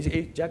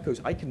 Jack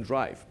goes, I can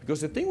drive.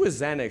 Because the thing with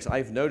Xanax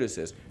I've noticed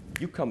is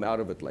you come out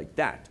of it like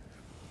that.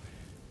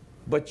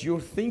 But you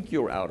think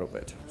you're out of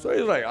it. So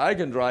he's like, I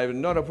can drive,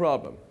 not a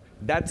problem.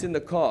 That's in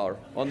the car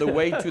on the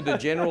way to the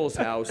general's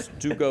house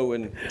to go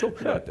and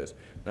talk about this.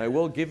 And I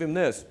will give him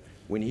this.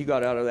 When he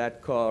got out of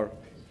that car,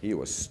 he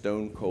was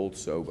stone cold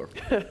sober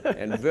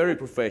and very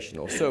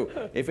professional. So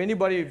if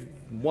anybody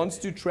wants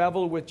to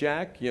travel with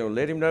Jack, you know,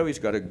 let him know he's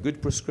got a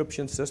good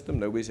prescription system.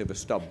 Nobody's ever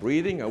stopped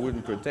breathing. I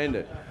wouldn't pretend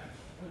it.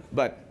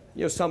 But,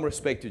 you know, some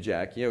respect to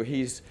Jack. You know,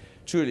 he's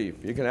truly,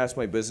 you can ask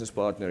my business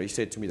partner, he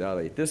said to me the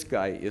other day, this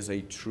guy is a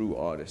true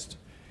artist.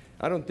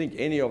 I don't think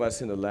any of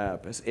us in the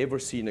lab has ever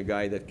seen a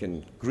guy that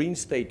can green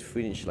state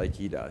finish like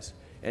he does.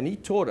 And he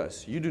taught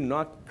us, you do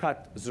not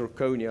cut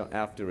zirconia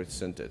after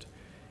it's sintered.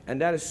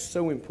 And that is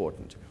so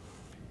important.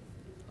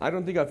 I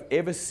don't think I've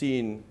ever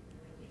seen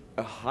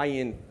a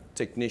high-end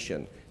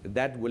technician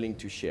that willing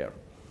to share.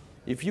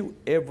 If you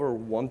ever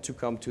want to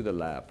come to the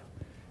lab,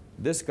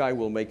 this guy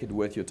will make it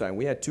worth your time.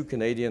 We had 2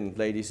 Canadian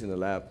ladies in the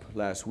lab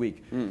last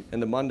week.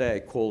 And the Monday I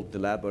called the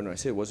lab owner. I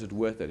said, was it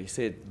worth it? He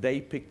said,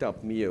 they picked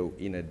up Mio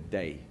in a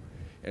day.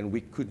 And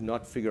we could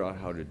not figure out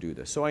how to do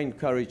this. So I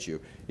encourage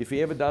you, if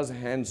he ever does a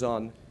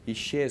hands-on, he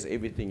shares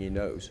everything he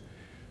knows.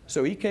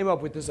 So he came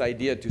up with this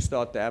idea to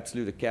start the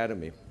Absolute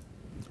Academy.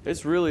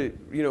 It's really,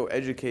 you know,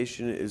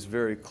 education is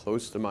very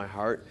close to my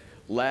heart.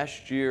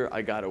 Last year,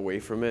 I got away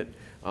from it.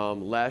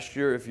 Last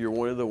year, if you're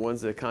one of the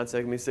ones that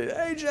contact me and say,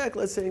 hey, Jack,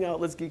 let's hang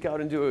out, let's geek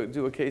out and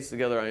do a case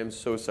together, I am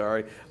so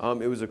sorry.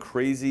 It was a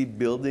crazy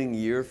building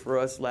year for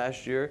us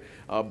last year,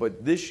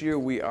 but this year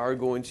we are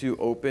going to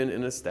open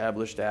and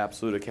establish the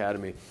Absolute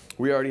Academy.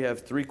 We already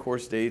have 3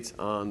 course dates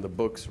on the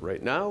books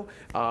right now.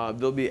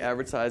 They'll be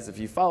advertised. If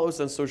you follow us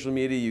on social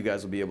media, you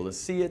guys will be able to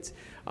see it.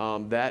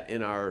 That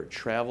in our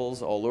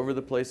travels all over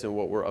the place and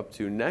what we're up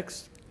to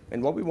next.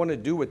 And what we want to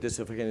do with this,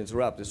 if I can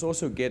interrupt, is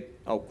also get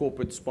our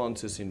corporate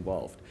sponsors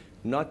involved.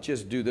 Not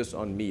just do this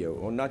on Mio,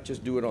 or not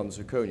just do it on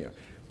zirconia,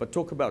 but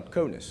talk about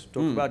CONUS,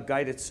 talk about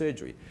guided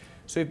surgery.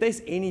 So if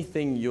there's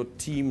anything your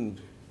team,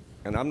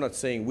 and I'm not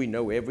saying we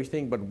know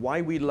everything, but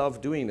why we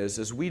love doing this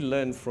is we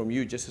learn from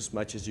you just as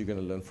much as you're going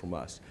to learn from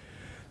us.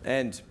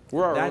 And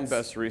we're our own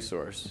best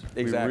resource.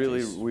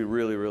 Exactly. We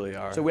really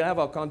are. So we have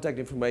our contact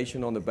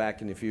information on the back,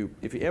 and if you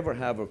ever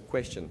have a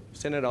question,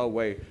 send it our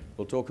way.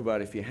 We'll talk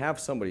about it. If you have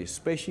somebody,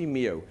 especially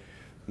Mio.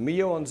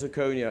 Mio on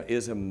zirconia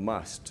is a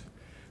must.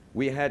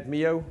 We had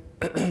Mio,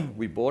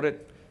 we bought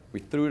it,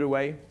 we threw it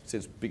away. It's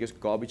the biggest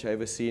garbage I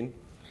ever seen.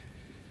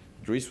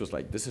 Dries was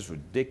like, this is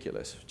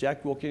ridiculous.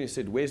 Jack walked in and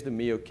said, where's the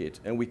Mio kit?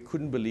 And we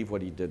couldn't believe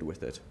what he did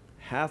with it.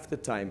 Half the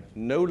time,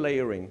 no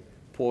layering,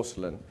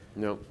 porcelain.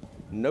 No.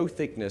 No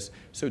thickness.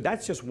 So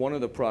that's just one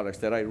of the products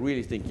that I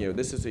really think, you know,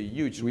 this is a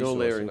huge resource. No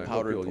layering,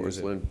 powdered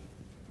porcelain.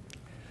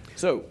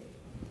 So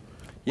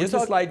here's a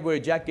slide where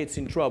Jack gets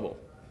in trouble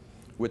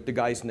with the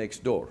guys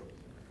next door.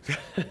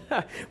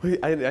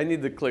 I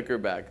need the clicker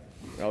back.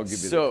 I'll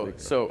give you the clicker.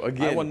 So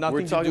again,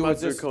 we're talking about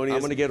zirconia. I'm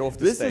going to get off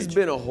the stage. This has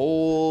been a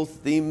whole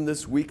theme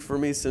this week for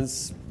me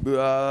since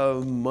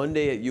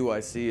Monday at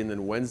UIC and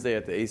then Wednesday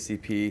at the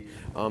ACP.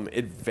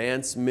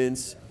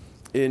 Advancements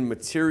in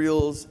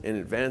materials and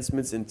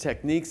advancements in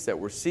techniques that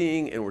we're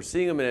seeing, and we're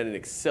seeing them at an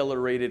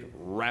accelerated,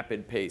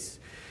 rapid pace.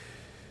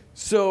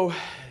 So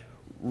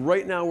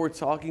right now we're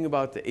talking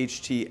about the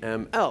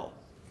HTML.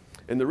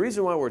 And the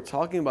reason why we're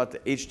talking about the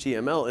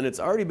HTML, and it's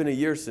already been a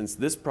year since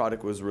this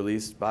product was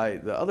released by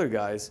the other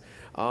guys,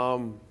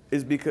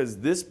 is because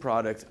this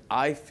product,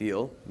 I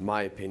feel,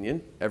 my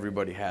opinion,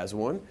 everybody has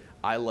one.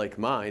 I like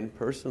mine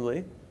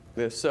personally.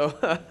 So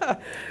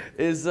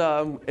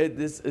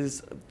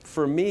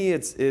for me,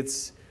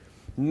 it's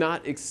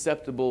not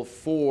acceptable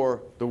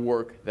for the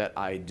work that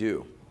I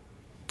do.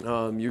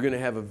 You're going to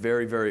have a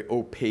very, very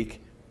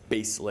opaque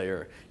base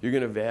layer. You're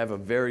going to have a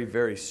very,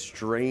 very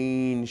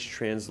strange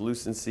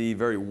translucency,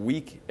 very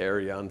weak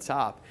area on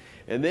top.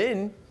 And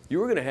then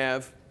you're going to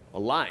have a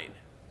line.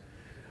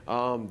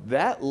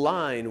 That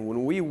line,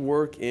 when we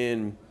work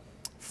in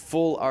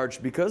full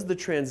arch, because the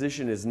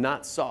transition is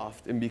not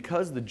soft and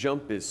because the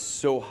jump is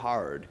so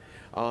hard,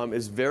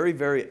 is very,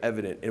 very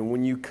evident. And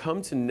when you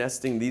come to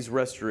nesting these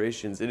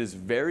restorations, it is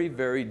very,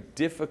 very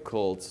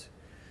difficult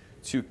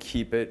to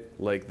keep it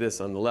like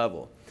this on the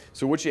level.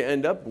 So what you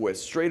end up with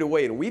straight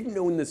away, and we've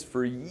known this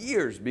for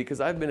years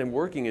because I've been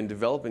working in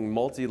developing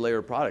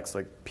multi-layer products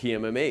like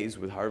PMMAs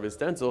with Harvest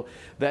Dental,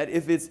 that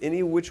if it's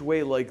any which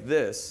way like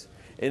this,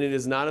 and it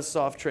is not a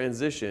soft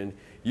transition,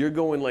 you're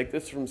going like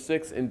this from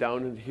 6 and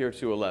down here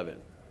to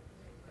 11.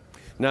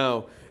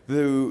 Now,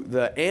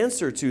 the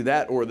answer to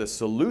that, or the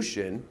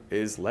solution,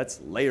 is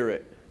let's layer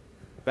it.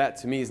 That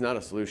to me is not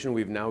a solution.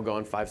 We've now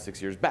gone 5,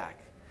 6 years back.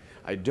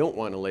 I don't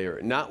want to layer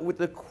it. Not with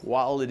the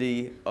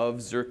quality of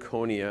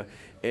zirconia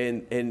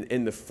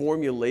and the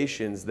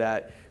formulations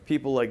that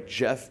people like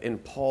Jeff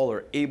and Paul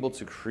are able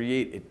to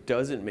create. It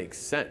doesn't make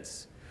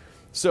sense.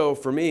 So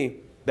for me,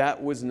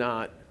 that was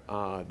not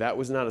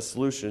a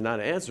solution,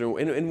 not an answer,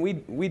 and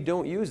we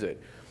don't use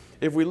it.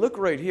 If we look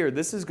right here,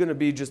 this is going to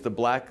be just the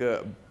back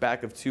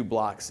of 2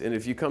 blocks, and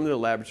if you come to the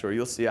laboratory,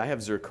 you'll see I have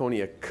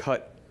zirconia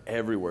cut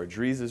everywhere.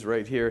 Dries is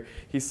right here.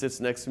 He sits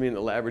next to me in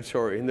the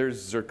laboratory, and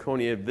there's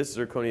zirconia, this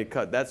zirconia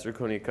cut, that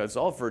zirconia cut. It's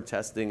all for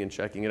testing and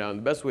checking it out. And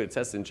the best way to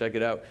test it and check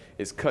it out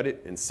is cut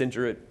it and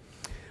sinter it.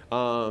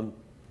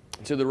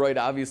 To the right,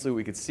 obviously,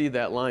 we could see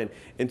that line.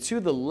 And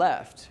to the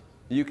left,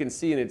 you can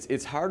see, and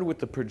it's hard with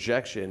the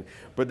projection,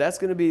 but that's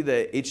going to be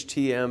the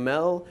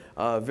HTML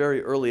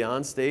very early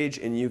on stage,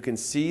 and you can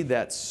see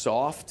that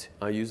soft,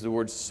 I use the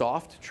word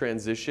soft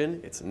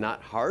transition. It's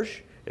not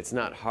harsh, it's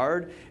not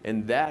hard,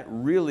 and that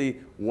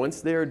really,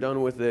 once they're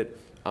done with it,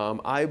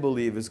 I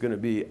believe is going to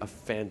be a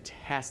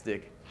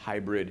fantastic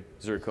hybrid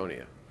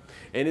zirconia.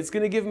 And it's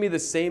going to give me the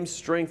same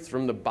strength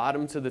from the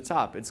bottom to the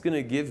top. It's going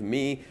to give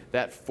me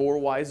that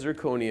 4Y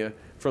zirconia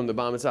from the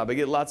bottom to top. I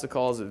get lots of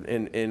calls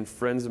and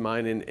friends of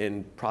mine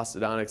in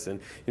prosthodontics, and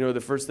the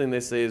first thing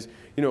they say is,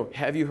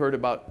 have you heard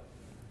about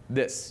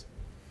this?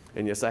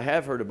 And yes, I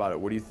have heard about it.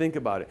 What do you think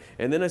about it?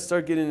 And then I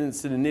start getting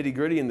into the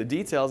nitty-gritty and the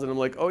details, and I'm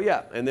like, oh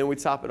yeah. And then we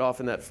top it off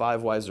in that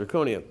 5Y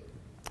zirconia.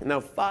 Now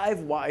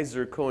 5Y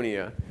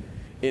zirconia,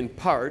 in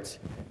part,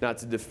 not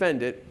to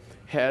defend it,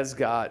 has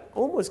got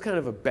almost kind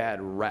of a bad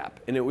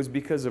rap, and it was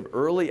because of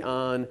early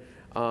on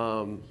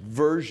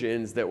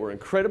versions that were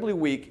incredibly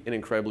weak and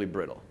incredibly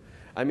brittle.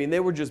 I mean, they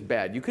were just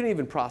bad. You couldn't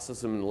even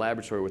process them in the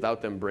laboratory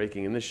without them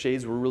breaking, and the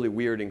shades were really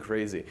weird and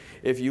crazy.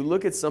 If you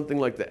look at something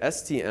like the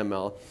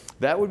STML,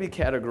 that would be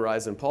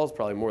categorized, and Paul's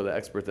probably more the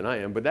expert than I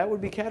am, but that would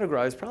be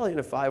categorized probably in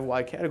a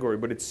 5Y category,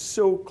 but it's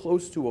so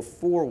close to a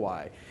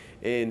 4Y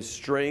in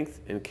strength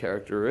and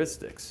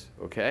characteristics,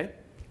 okay?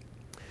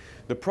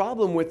 The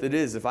problem with it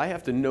is, if I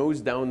have to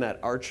nose down that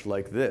arch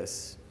like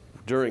this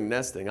during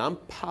nesting, I'm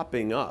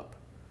popping up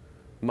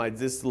my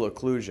distal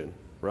occlusion,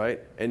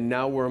 right? And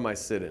now where am I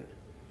sitting?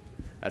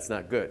 That's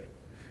not good.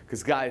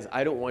 Because guys,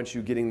 I don't want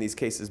you getting these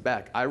cases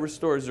back. I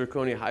restore a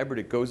zirconia hybrid,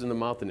 it goes in the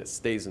mouth and it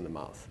stays in the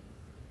mouth.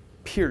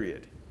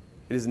 Period.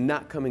 It is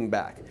not coming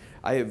back.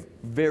 I have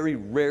very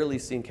rarely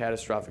seen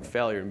catastrophic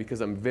failure, and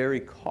because I'm very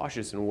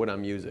cautious in what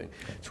I'm using.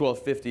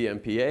 1250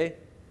 MPa.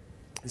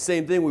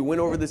 Same thing, we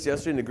went over this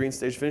yesterday in the green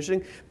stage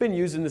finishing. Been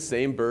using the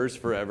same burrs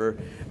forever,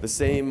 the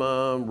same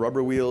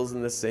rubber wheels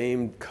and the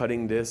same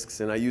cutting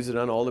discs, and I use it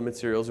on all the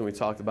materials, and we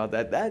talked about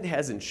that. That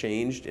hasn't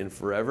changed in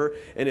forever,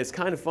 and it's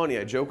kind of funny.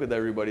 I joke with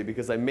everybody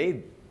because I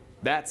made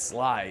that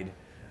slide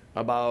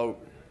about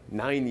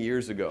 9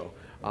 years ago,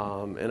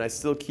 and I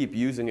still keep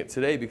using it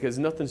today because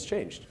nothing's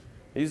changed.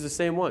 I use the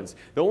same ones.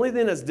 The only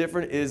thing that's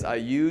different is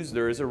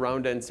there is a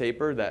round end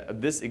taper,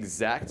 this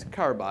exact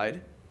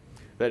carbide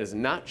that is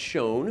not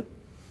shown.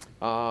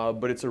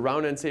 But it's a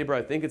round end taper.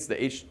 I think it's the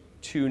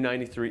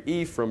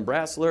H293E from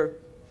Brasseler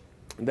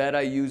that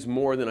I use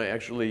more than I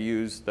actually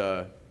use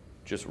the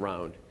just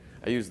round.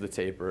 I use the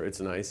taper.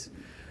 It's nice.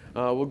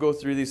 We'll go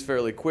through these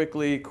fairly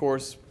quickly.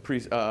 Course,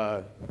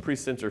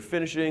 pre-sinter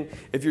finishing.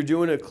 If you're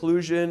doing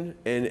occlusion,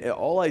 and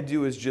all I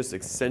do is just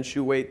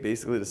accentuate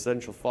basically the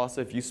central fossa.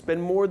 If you spend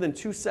more than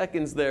 2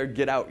 seconds there,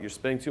 get out. You're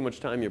spending too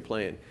much time, you're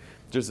playing.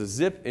 There's a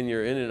zip and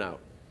you're in and out.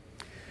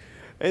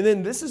 And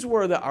then this is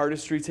where the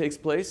artistry takes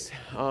place.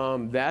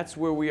 That's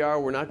where we are.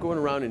 We're not going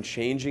around and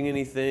changing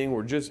anything.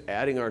 We're just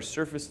adding our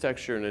surface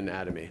texture and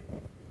anatomy.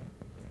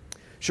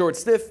 Short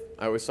stiff.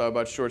 I always talk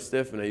about short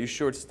stiff, and I use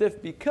short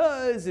stiff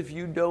because if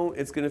you don't,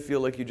 it's going to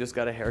feel like you just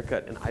got a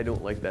haircut, and I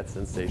don't like that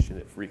sensation.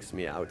 It freaks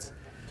me out.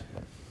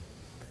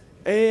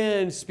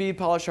 And speed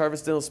polish,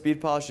 Harvest Dental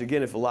speed polish.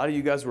 Again, if a lot of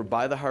you guys were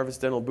by the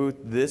Harvest Dental booth,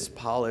 this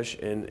polish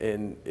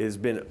and has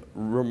been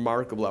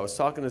remarkable. I was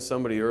talking to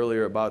somebody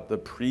earlier about the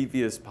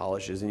previous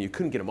polishes, and you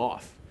couldn't get them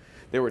off.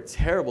 They were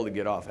terrible to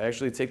get off. I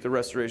actually take the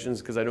restorations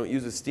because I don't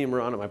use a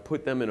steamer on them. I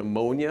put them in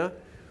ammonia,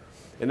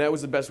 and that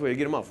was the best way to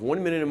get them off.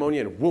 1 minute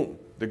ammonia, and boom,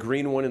 the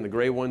green one and the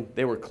gray one,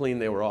 they were clean,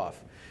 they were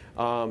off.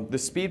 The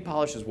speed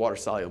polish is water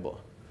soluble.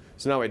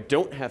 So now I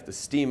don't have to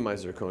steam my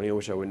zirconia,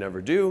 which I would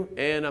never do,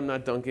 and I'm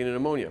not dunking in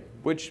ammonia,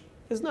 which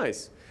is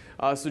nice.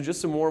 So just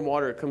some warm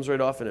water, it comes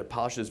right off and it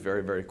polishes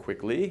very, very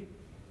quickly.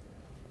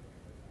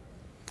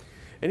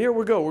 And here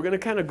we go. We're going to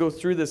kind of go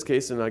through this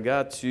case, and I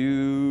got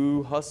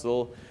to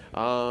hustle.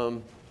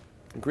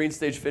 Green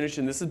stage finish,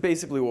 and this is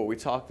basically what we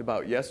talked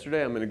about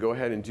yesterday. I'm going to go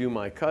ahead and do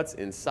my cuts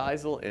in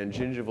sisal and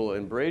gingival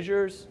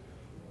embrasures.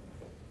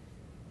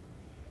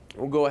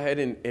 We'll go ahead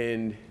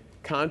and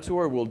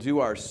contour. We'll do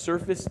our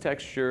surface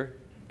texture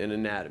and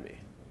anatomy.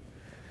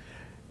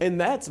 And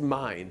that's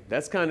mine.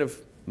 That's kind of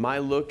my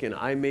look, and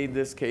I made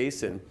this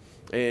case, and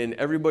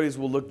everybody's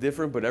will look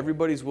different, but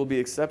everybody's will be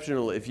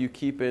exceptional if you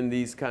keep in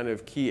these kind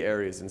of key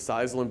areas, in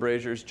sisal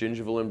embrasures,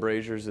 gingival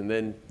embrasures, and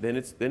then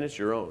it's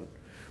your own.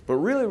 But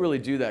really, really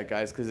do that,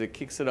 guys, because it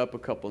kicks it up a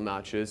couple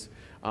notches.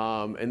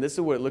 And this is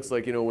what it looks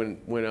like, you know,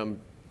 when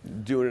I'm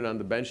doing it on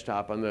the bench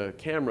top. On the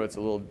camera, it's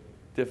a little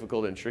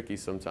difficult and tricky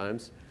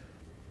sometimes.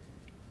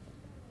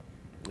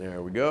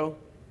 There we go.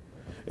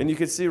 And you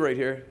can see right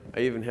here, I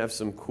even have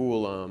some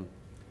cool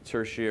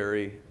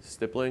tertiary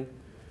stippling.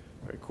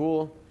 Very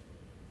cool.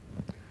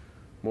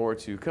 More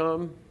to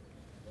come.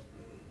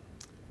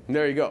 And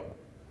there you go.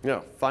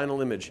 Yeah,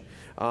 final image.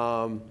 How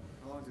long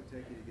does it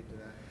take you to get to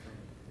that from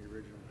the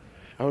original?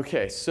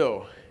 Okay,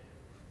 so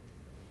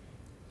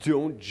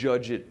don't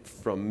judge it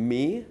from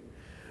me,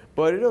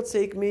 but it'll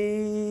take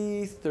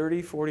me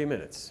 30, 40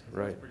 minutes,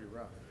 right? That's pretty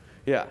rough.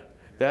 Yeah,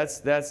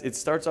 it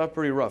starts off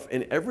pretty rough.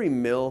 And every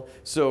mill,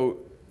 so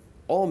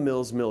all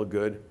mills mill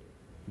good.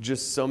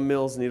 Just some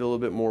mills need a little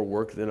bit more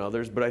work than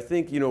others, but I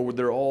think, you know,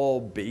 they're all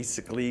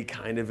basically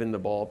kind of in the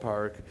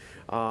ballpark.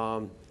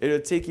 It'll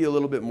take you a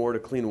little bit more to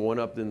clean one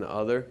up than the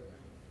other,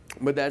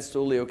 but that's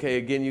totally okay.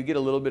 Again, you get a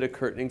little bit of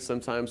curtaining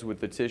sometimes with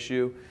the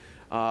tissue.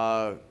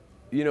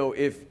 You know,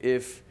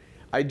 if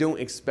I don't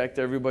expect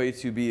everybody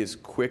to be as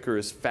quick or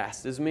as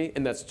fast as me,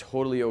 and that's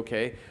totally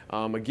okay.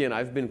 Again,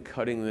 I've been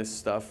cutting this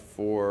stuff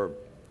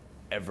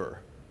forever.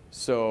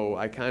 So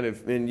I kind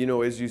of, and you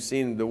know, as you've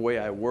seen the way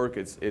I work,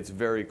 it's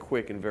very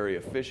quick and very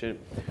efficient.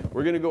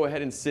 We're going to go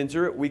ahead and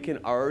sinter it. We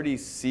can already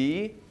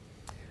see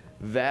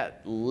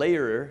that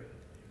layer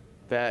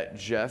that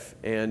Jeff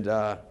and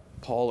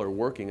Paul are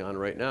working on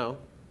right now.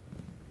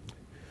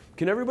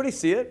 Can everybody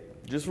see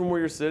it just from where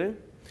you're sitting?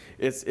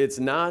 It's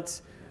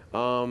not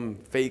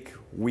fake,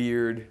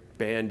 weird,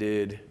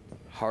 banded,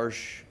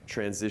 harsh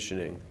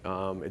transitioning.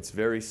 It's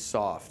very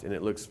soft and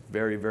it looks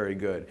very, very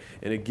good.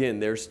 And again,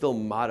 they're still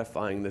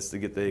modifying this to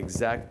get the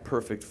exact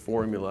perfect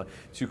formula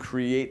to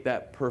create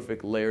that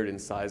perfect layered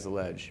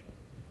incisal edge.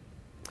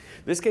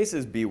 This case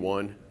is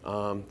B1,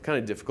 kind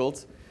of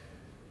difficult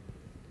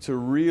to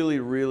really,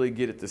 really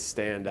get it to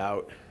stand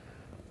out.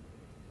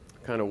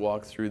 Kind of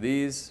walk through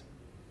these.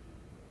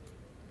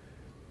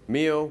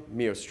 Mio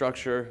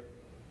structure,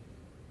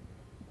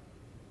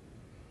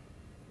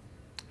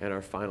 and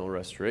our final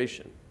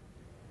restoration.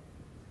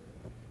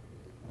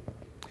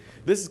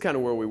 This is kind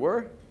of where we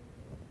were.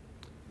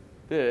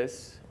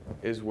 This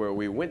is where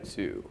we went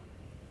to.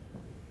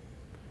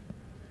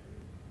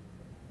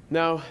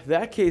 Now,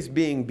 that case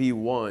being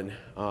B1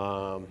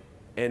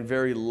 and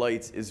very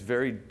light is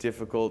very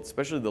difficult,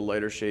 especially the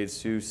lighter shades,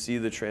 to see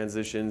the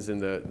transitions in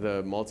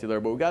the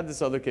multi-layer. But we got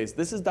this other case.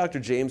 This is Dr.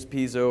 James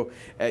Pizzo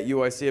at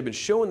UIC. I've been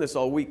showing this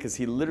all week because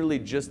he literally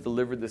just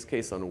delivered this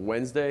case on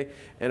Wednesday,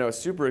 and I was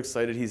super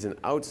excited. He's an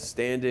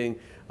outstanding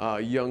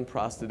young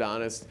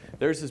prosthodontist.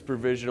 There's his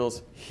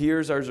provisionals.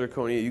 Here's our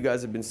zirconia. You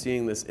guys have been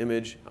seeing this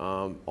image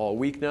all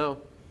week now.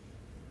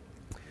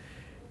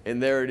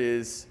 And there it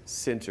is,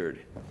 sintered.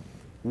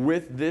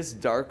 With this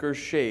darker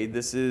shade,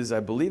 this is,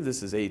 I believe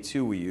this is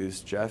A2 we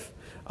used, Jeff.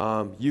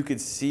 You could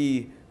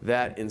see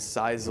that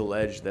incisal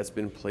edge that's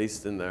been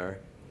placed in there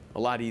a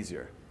lot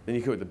easier than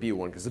you could with the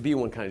B1, because the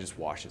B1 kind of just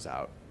washes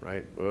out,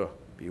 right? Ugh,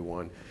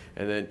 B1.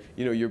 And then,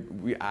 you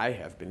know, I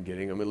have been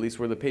getting them, at least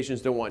where the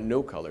patients don't want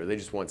no color. They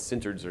just want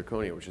sintered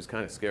zirconia, which is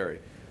kind of scary.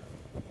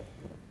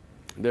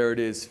 There it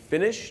is,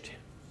 finished.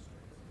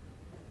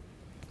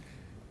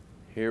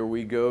 Here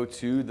we go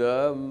to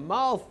the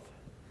mouth.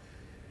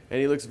 And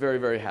he looks very,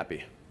 very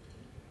happy.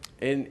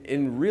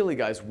 And really,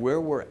 guys,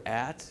 where we're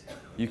at,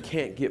 you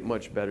can't get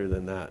much better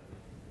than that.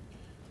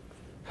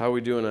 How are we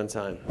doing on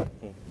time?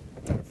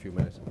 A few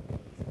minutes.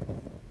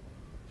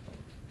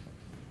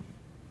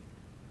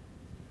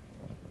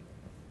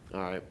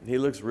 All right. He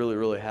looks really,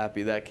 really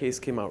happy. That case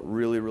came out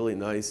really, really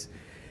nice.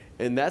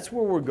 And that's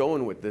where we're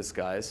going with this,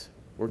 guys.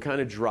 We're kind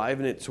of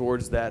driving it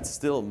towards that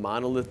still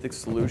monolithic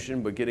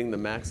solution, but getting the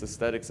max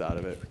aesthetics out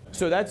of it.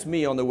 So that's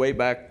me on the way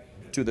back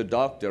to the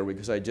doctor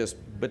because I just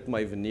bit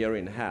my veneer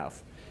in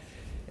half.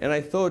 And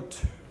I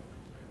thought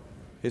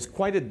there's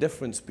quite a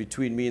difference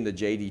between me and the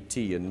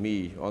JDT and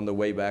me on the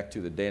way back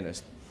to the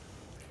dentist.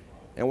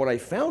 And what I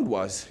found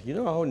was, you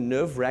know how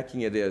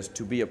nerve-wracking it is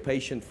to be a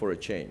patient for a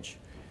change,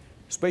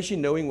 especially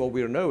knowing what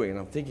we're knowing. And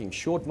I'm thinking,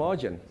 short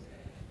margin,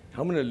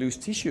 I'm going to lose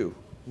tissue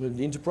with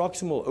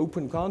interproximal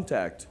open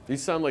contact. You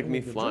sound like me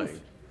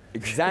flying.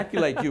 Exactly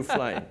like you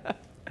flying.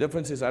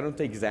 Difference is I don't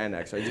take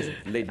Xanax. I just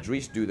let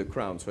Dries do the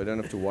crown, so I don't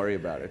have to worry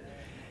about it.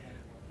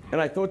 And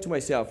I thought to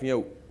myself, you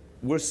know,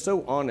 we're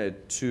so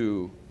honored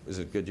to, is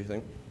it good, you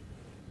think?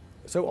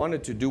 So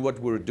honored to do what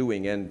we're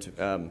doing.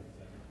 And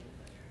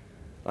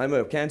I'm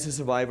a cancer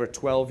survivor,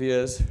 12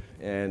 years.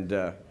 And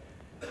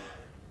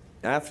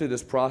after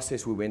this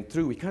process we went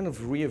through, we kind of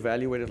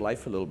reevaluated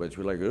life a little bit.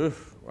 We're like, ugh,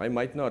 I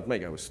might not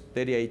make it. I was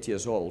 38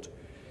 years old.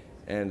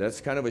 And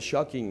that's kind of a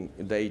shocking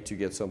day to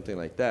get something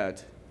like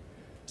that.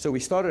 So we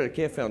started a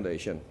care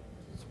foundation.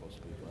 It's supposed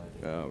to be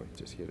black. Oh,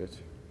 just hit it.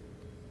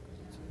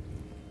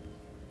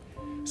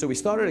 So we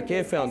started a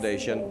care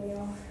foundation,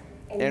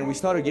 and we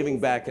started giving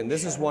back. And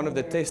this is one of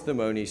the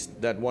testimonies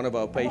that one of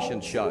our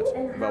patients shot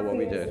about what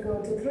we did.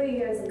 3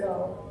 years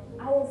ago,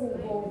 I was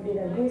involved in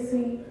a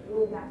grisly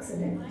road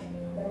accident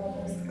that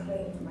almost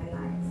claimed my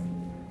life.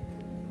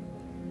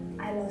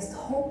 I lost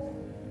hope.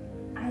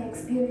 I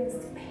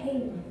experienced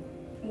pain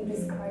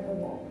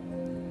indescribable.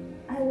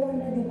 I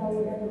wondered if I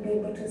would ever be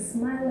able to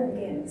smile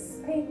again,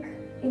 speak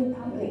in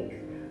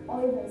public,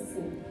 or even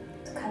see.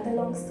 To cut the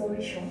long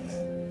story short,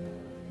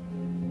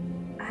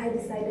 I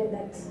decided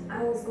that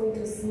I was going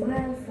to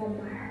smile from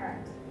my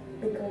heart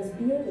because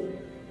beauty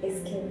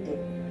is gifted.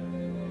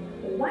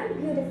 One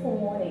beautiful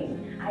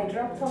morning, I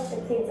dropped off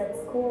the kids at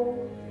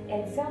school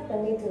and felt the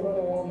need to go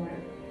to Walmart.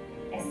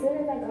 As soon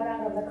as I got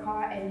out of the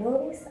car and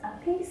noticed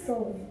a piece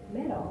of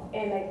metal,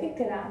 and I picked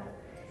it up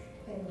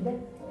and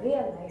then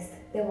realized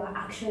they were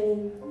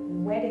actually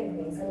wedding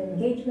rings, an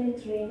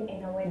engagement ring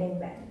and a wedding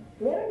band.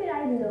 Little did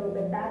I know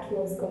that that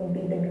was going to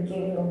be the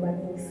beginning of my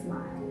new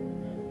smile.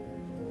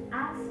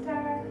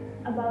 After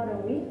about a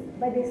week,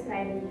 by this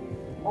time,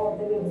 all of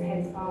the rings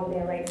had found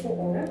their rightful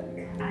owner.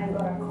 I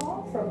got a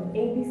call from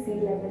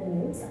ABC 11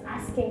 News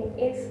asking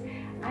if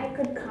I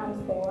could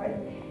come forward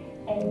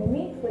and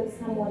meet with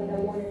someone that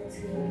wanted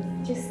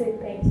to just say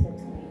thank you to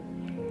me.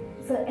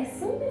 So as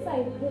soon as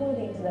I pulled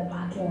into the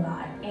parking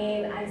lot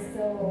and I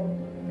saw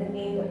the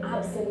name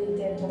Absolute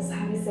Dental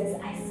Services,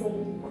 I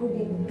said, could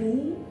it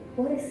be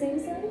what it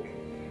seems like?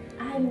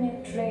 I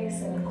met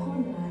Trace and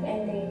Conrad,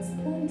 and they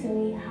explained to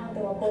me how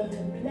they were going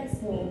to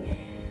bless me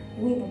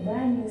with a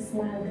brand new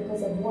smile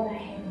because of what I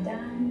had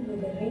done with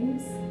the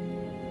rings.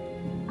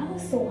 I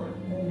was so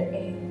humbled,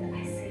 and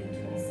I said to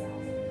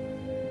myself,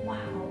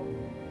 wow,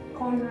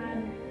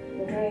 Conrad,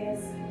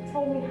 Trace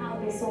told me how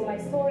they saw my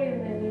story on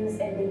the news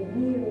and they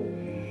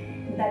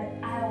knew that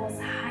I was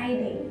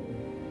hiding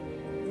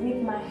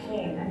with my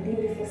hand a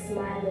beautiful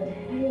smile. And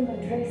I remember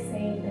Trace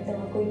saying that they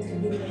were going to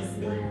give me a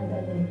smile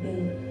that would be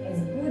as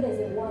good as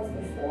it was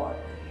before.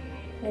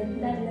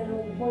 And that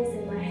little voice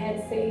in my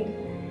head said,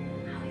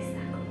 how is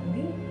that going to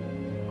be?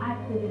 I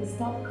couldn't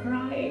stop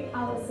crying.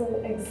 I was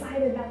so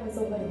excited, I was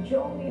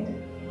overjoyed.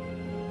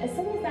 As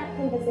soon as that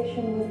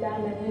conversation was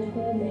done, I went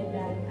home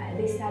and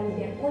they started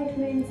the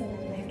appointments, and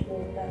I met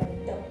with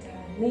Dr.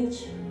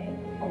 N.H.D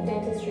of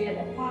dentistry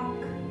at the park,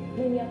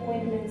 many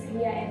appointments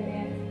here and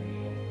there,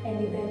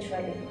 and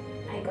eventually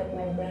I got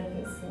my brand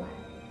new smile.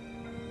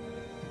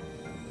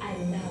 I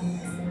love my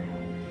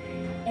smile.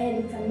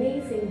 And it's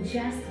amazing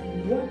just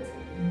what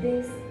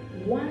this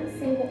one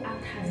single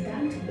act has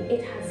done to me.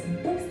 It has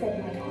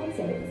boosted my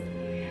confidence.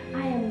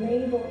 I am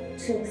able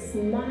to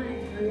smile.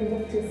 I'm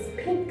able to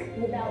speak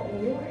without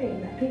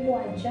worrying that people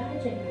are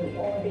judging me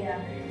or they're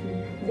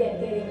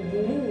getting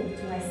glued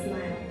to my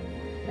smile.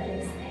 But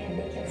instead,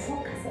 they can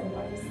focus on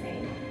what I'm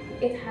saying.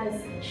 It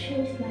has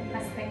changed my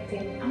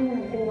perspective. I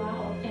want to go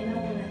out and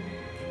I want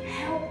to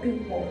help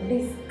people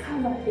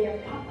discover their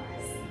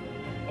purpose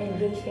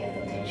and reach their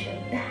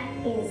potential.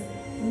 That is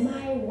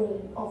my way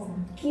of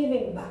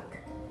giving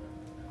back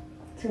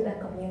to the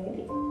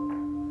community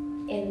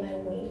and my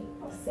way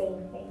of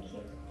saying thank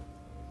you.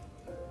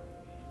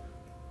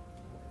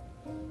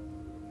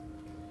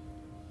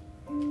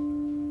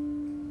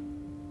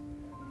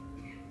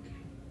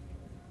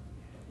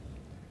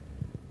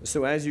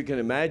 So as you can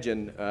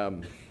imagine,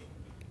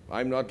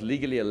 I'm not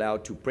legally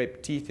allowed to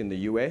prep teeth in the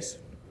US.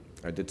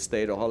 I did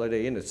stay at a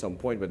Holiday Inn at some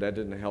point, but that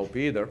didn't help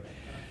either.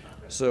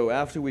 So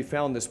after we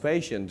found this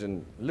patient,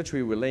 and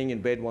literally we were laying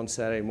in bed one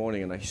Saturday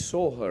morning, and I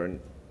saw her, and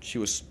she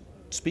was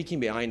speaking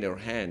behind her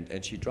hand,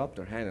 and she dropped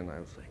her hand, and I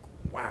was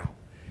like, wow,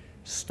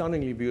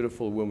 stunningly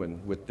beautiful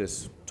woman with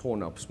this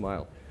torn up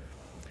smile.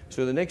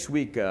 So the next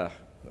week, I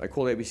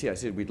called ABC. I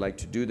said, we'd like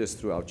to do this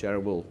through our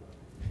charitable,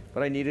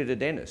 but I needed a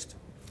dentist.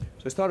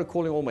 So I started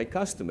calling all my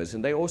customers,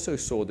 and they also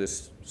saw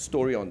this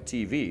story on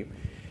TV,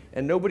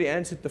 and nobody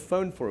answered the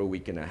phone for a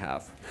week and a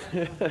half.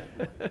 And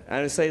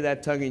I say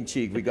that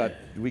tongue-in-cheek.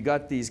 We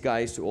got these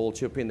guys to all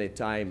chip in their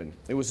time, and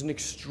it was an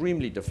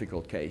extremely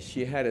difficult case.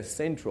 She had a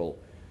central,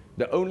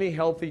 the only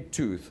healthy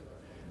tooth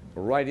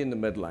right in the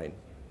midline.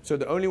 So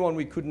the only one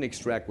we couldn't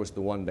extract was the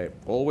one there.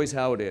 Always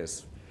how it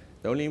is.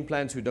 The only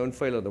implants who don't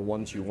fail are the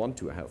ones you want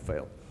to have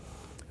fail.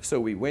 So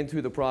we went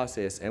through the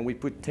process, and we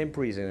put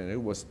temporaries in, and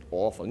it was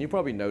awful. And you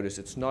probably noticed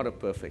it's not a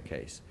perfect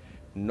case,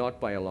 not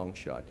by a long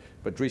shot.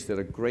 But Dries did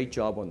a great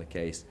job on the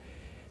case.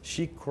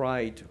 She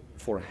cried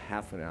for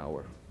half an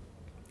hour.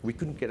 We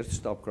couldn't get her to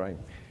stop crying.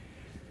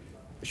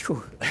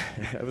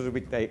 That was a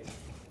big day.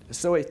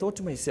 So I thought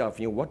to myself,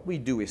 you know, what we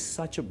do is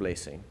such a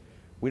blessing.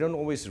 we don't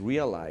always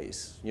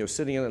realize, you know,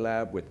 sitting in a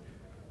lab with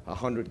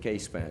 100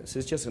 case spans,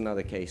 it's just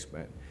another case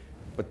span.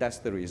 But that's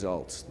the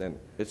results. Then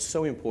it's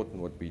so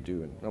important what we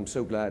do. And I'm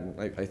so glad, and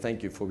I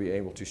thank you for being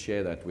able to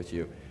share that with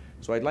you.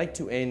 So I'd like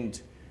to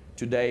end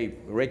today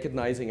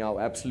recognizing our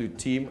absolute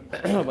team,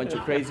 a bunch of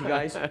crazy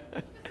guys.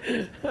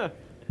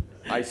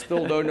 I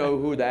still don't know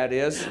who that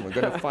is. We're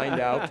going to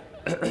find out.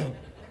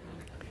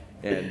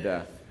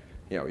 And,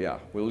 you know, yeah,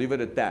 we'll leave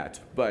it at that.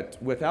 But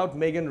without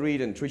Megan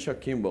Reed and Trisha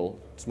Kimball,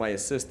 it's my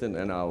assistant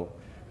and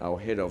our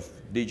head of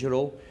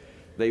digital,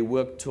 they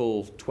worked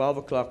till 12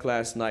 o'clock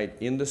last night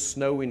in the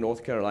snow in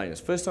North Carolina.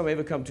 It's the first time I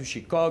ever come to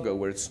Chicago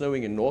where it's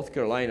snowing in North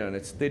Carolina and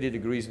it's 30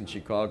 degrees in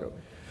Chicago.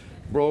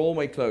 Brought all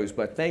my clothes,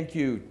 but thank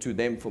you to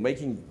them for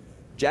making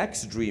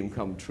Jack's dream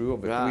come true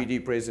of a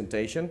 3D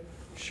presentation.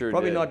 Sure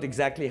Probably did. not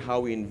exactly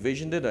how we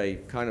envisioned it. I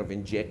kind of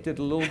injected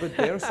a little bit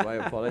there, so I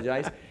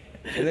apologize.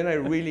 And then I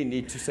really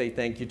need to say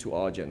thank you to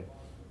Argen.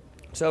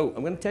 So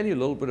I'm going to tell you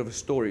a little bit of a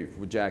story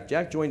with Jack.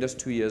 Jack joined us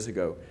 2 years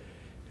ago.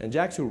 And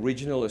Jack's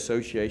original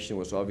association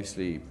was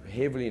obviously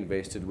heavily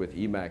invested with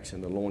Emax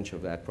and the launch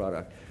of that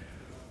product.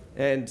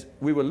 And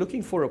we were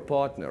looking for a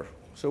partner.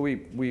 So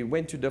we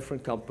went to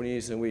different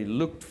companies and we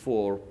looked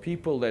for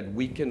people that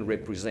we can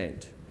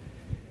represent.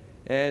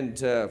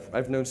 And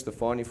I've known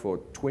Stefani for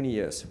 20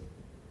 years.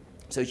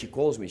 So she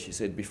calls me, she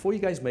said, before you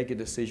guys make a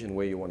decision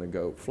where you want to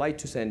go, fly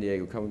to San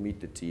Diego, come and meet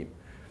the team.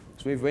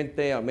 So we went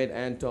there, I met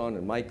Anton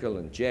and Michael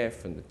and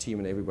Jeff and the team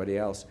and everybody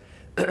else.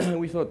 And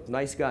we thought,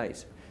 nice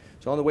guys.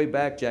 So on the way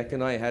back, Jack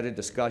and I had a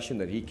discussion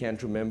that he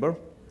can't remember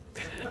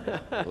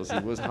because he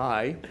was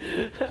high.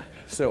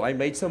 So I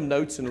made some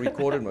notes and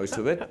recorded most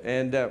of it.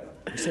 And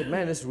he said,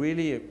 man, it's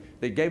really,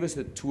 they gave us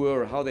a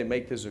tour, how they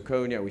make the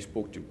zirconia. We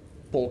spoke to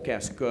Paul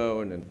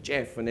Cascone and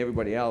Jeff and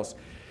everybody else.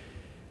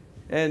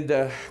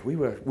 And we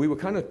were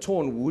kind of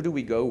torn, who do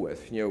we go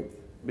with? You know,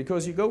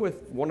 because you go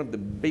with one of the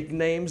big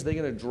names, they're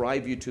going to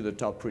drive you to the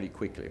top pretty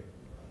quickly.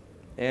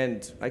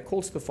 And I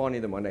called Stefani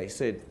the Monday. I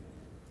said,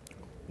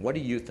 what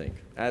do you think?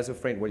 As a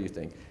friend, what do you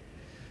think?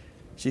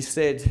 She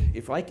said,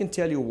 if I can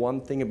tell you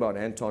one thing about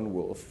Anton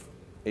Wolf,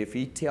 if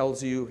he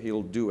tells you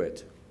he'll do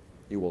it,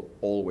 he will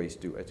always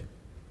do it.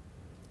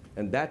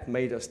 And that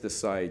made us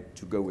decide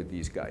to go with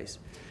these guys.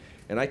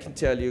 And I can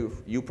tell you,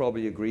 you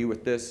probably agree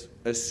with this,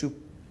 a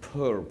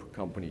superb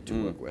company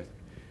to work with.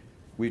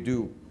 We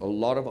do a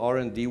lot of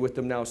R&D with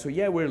them now. So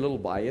yeah, we're a little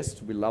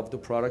biased. We love the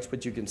products,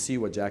 but you can see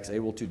what Jack's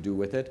able to do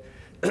with it.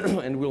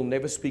 And we'll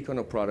never speak on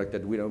a product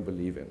that we don't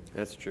believe in.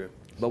 That's true.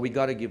 But we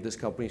got to give this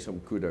company some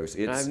kudos.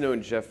 I've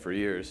known Jeff for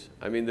years.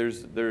 I mean, they're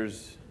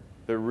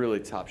really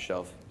top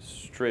shelf,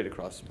 straight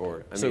across the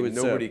board. I mean,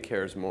 nobody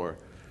cares more.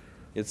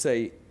 It's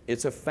a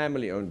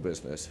family-owned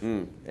business,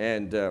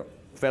 and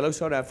fellow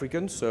South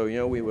Africans. So you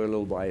know, we were a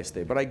little biased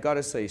there. But I got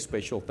to say,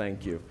 special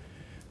thank you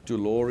to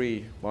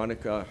Lori,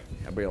 Monica,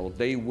 Gabriel.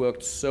 They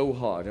worked so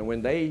hard, and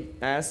when they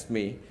asked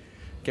me,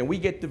 can we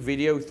get the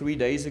video 3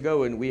 days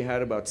ago, and we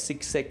had about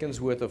 6 seconds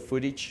worth of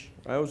footage,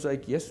 I was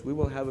like, yes, we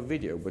will have a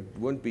video, but it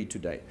won't be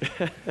today.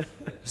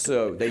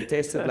 So they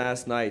tested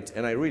last night,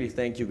 and I really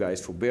thank you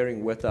guys for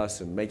bearing with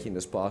us and making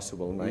this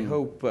possible. And I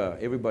hope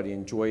everybody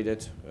enjoyed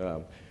it.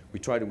 We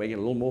try to make it a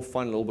little more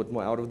fun, a little bit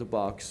more out of the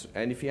box.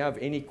 And if you have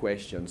any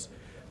questions,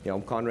 you know,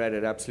 I'm Conrad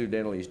at Absolute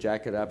Dental, he's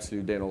Jack at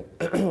Absolute Dental.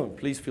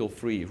 Please feel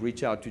free,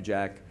 reach out to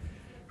Jack,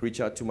 reach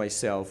out to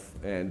myself,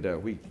 and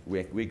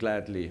we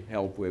gladly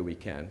help where we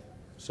can.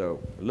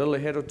 So a little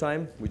ahead of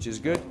time, which is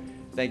good.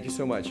 Thank you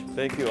so much.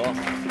 Thank you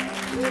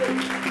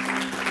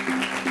all.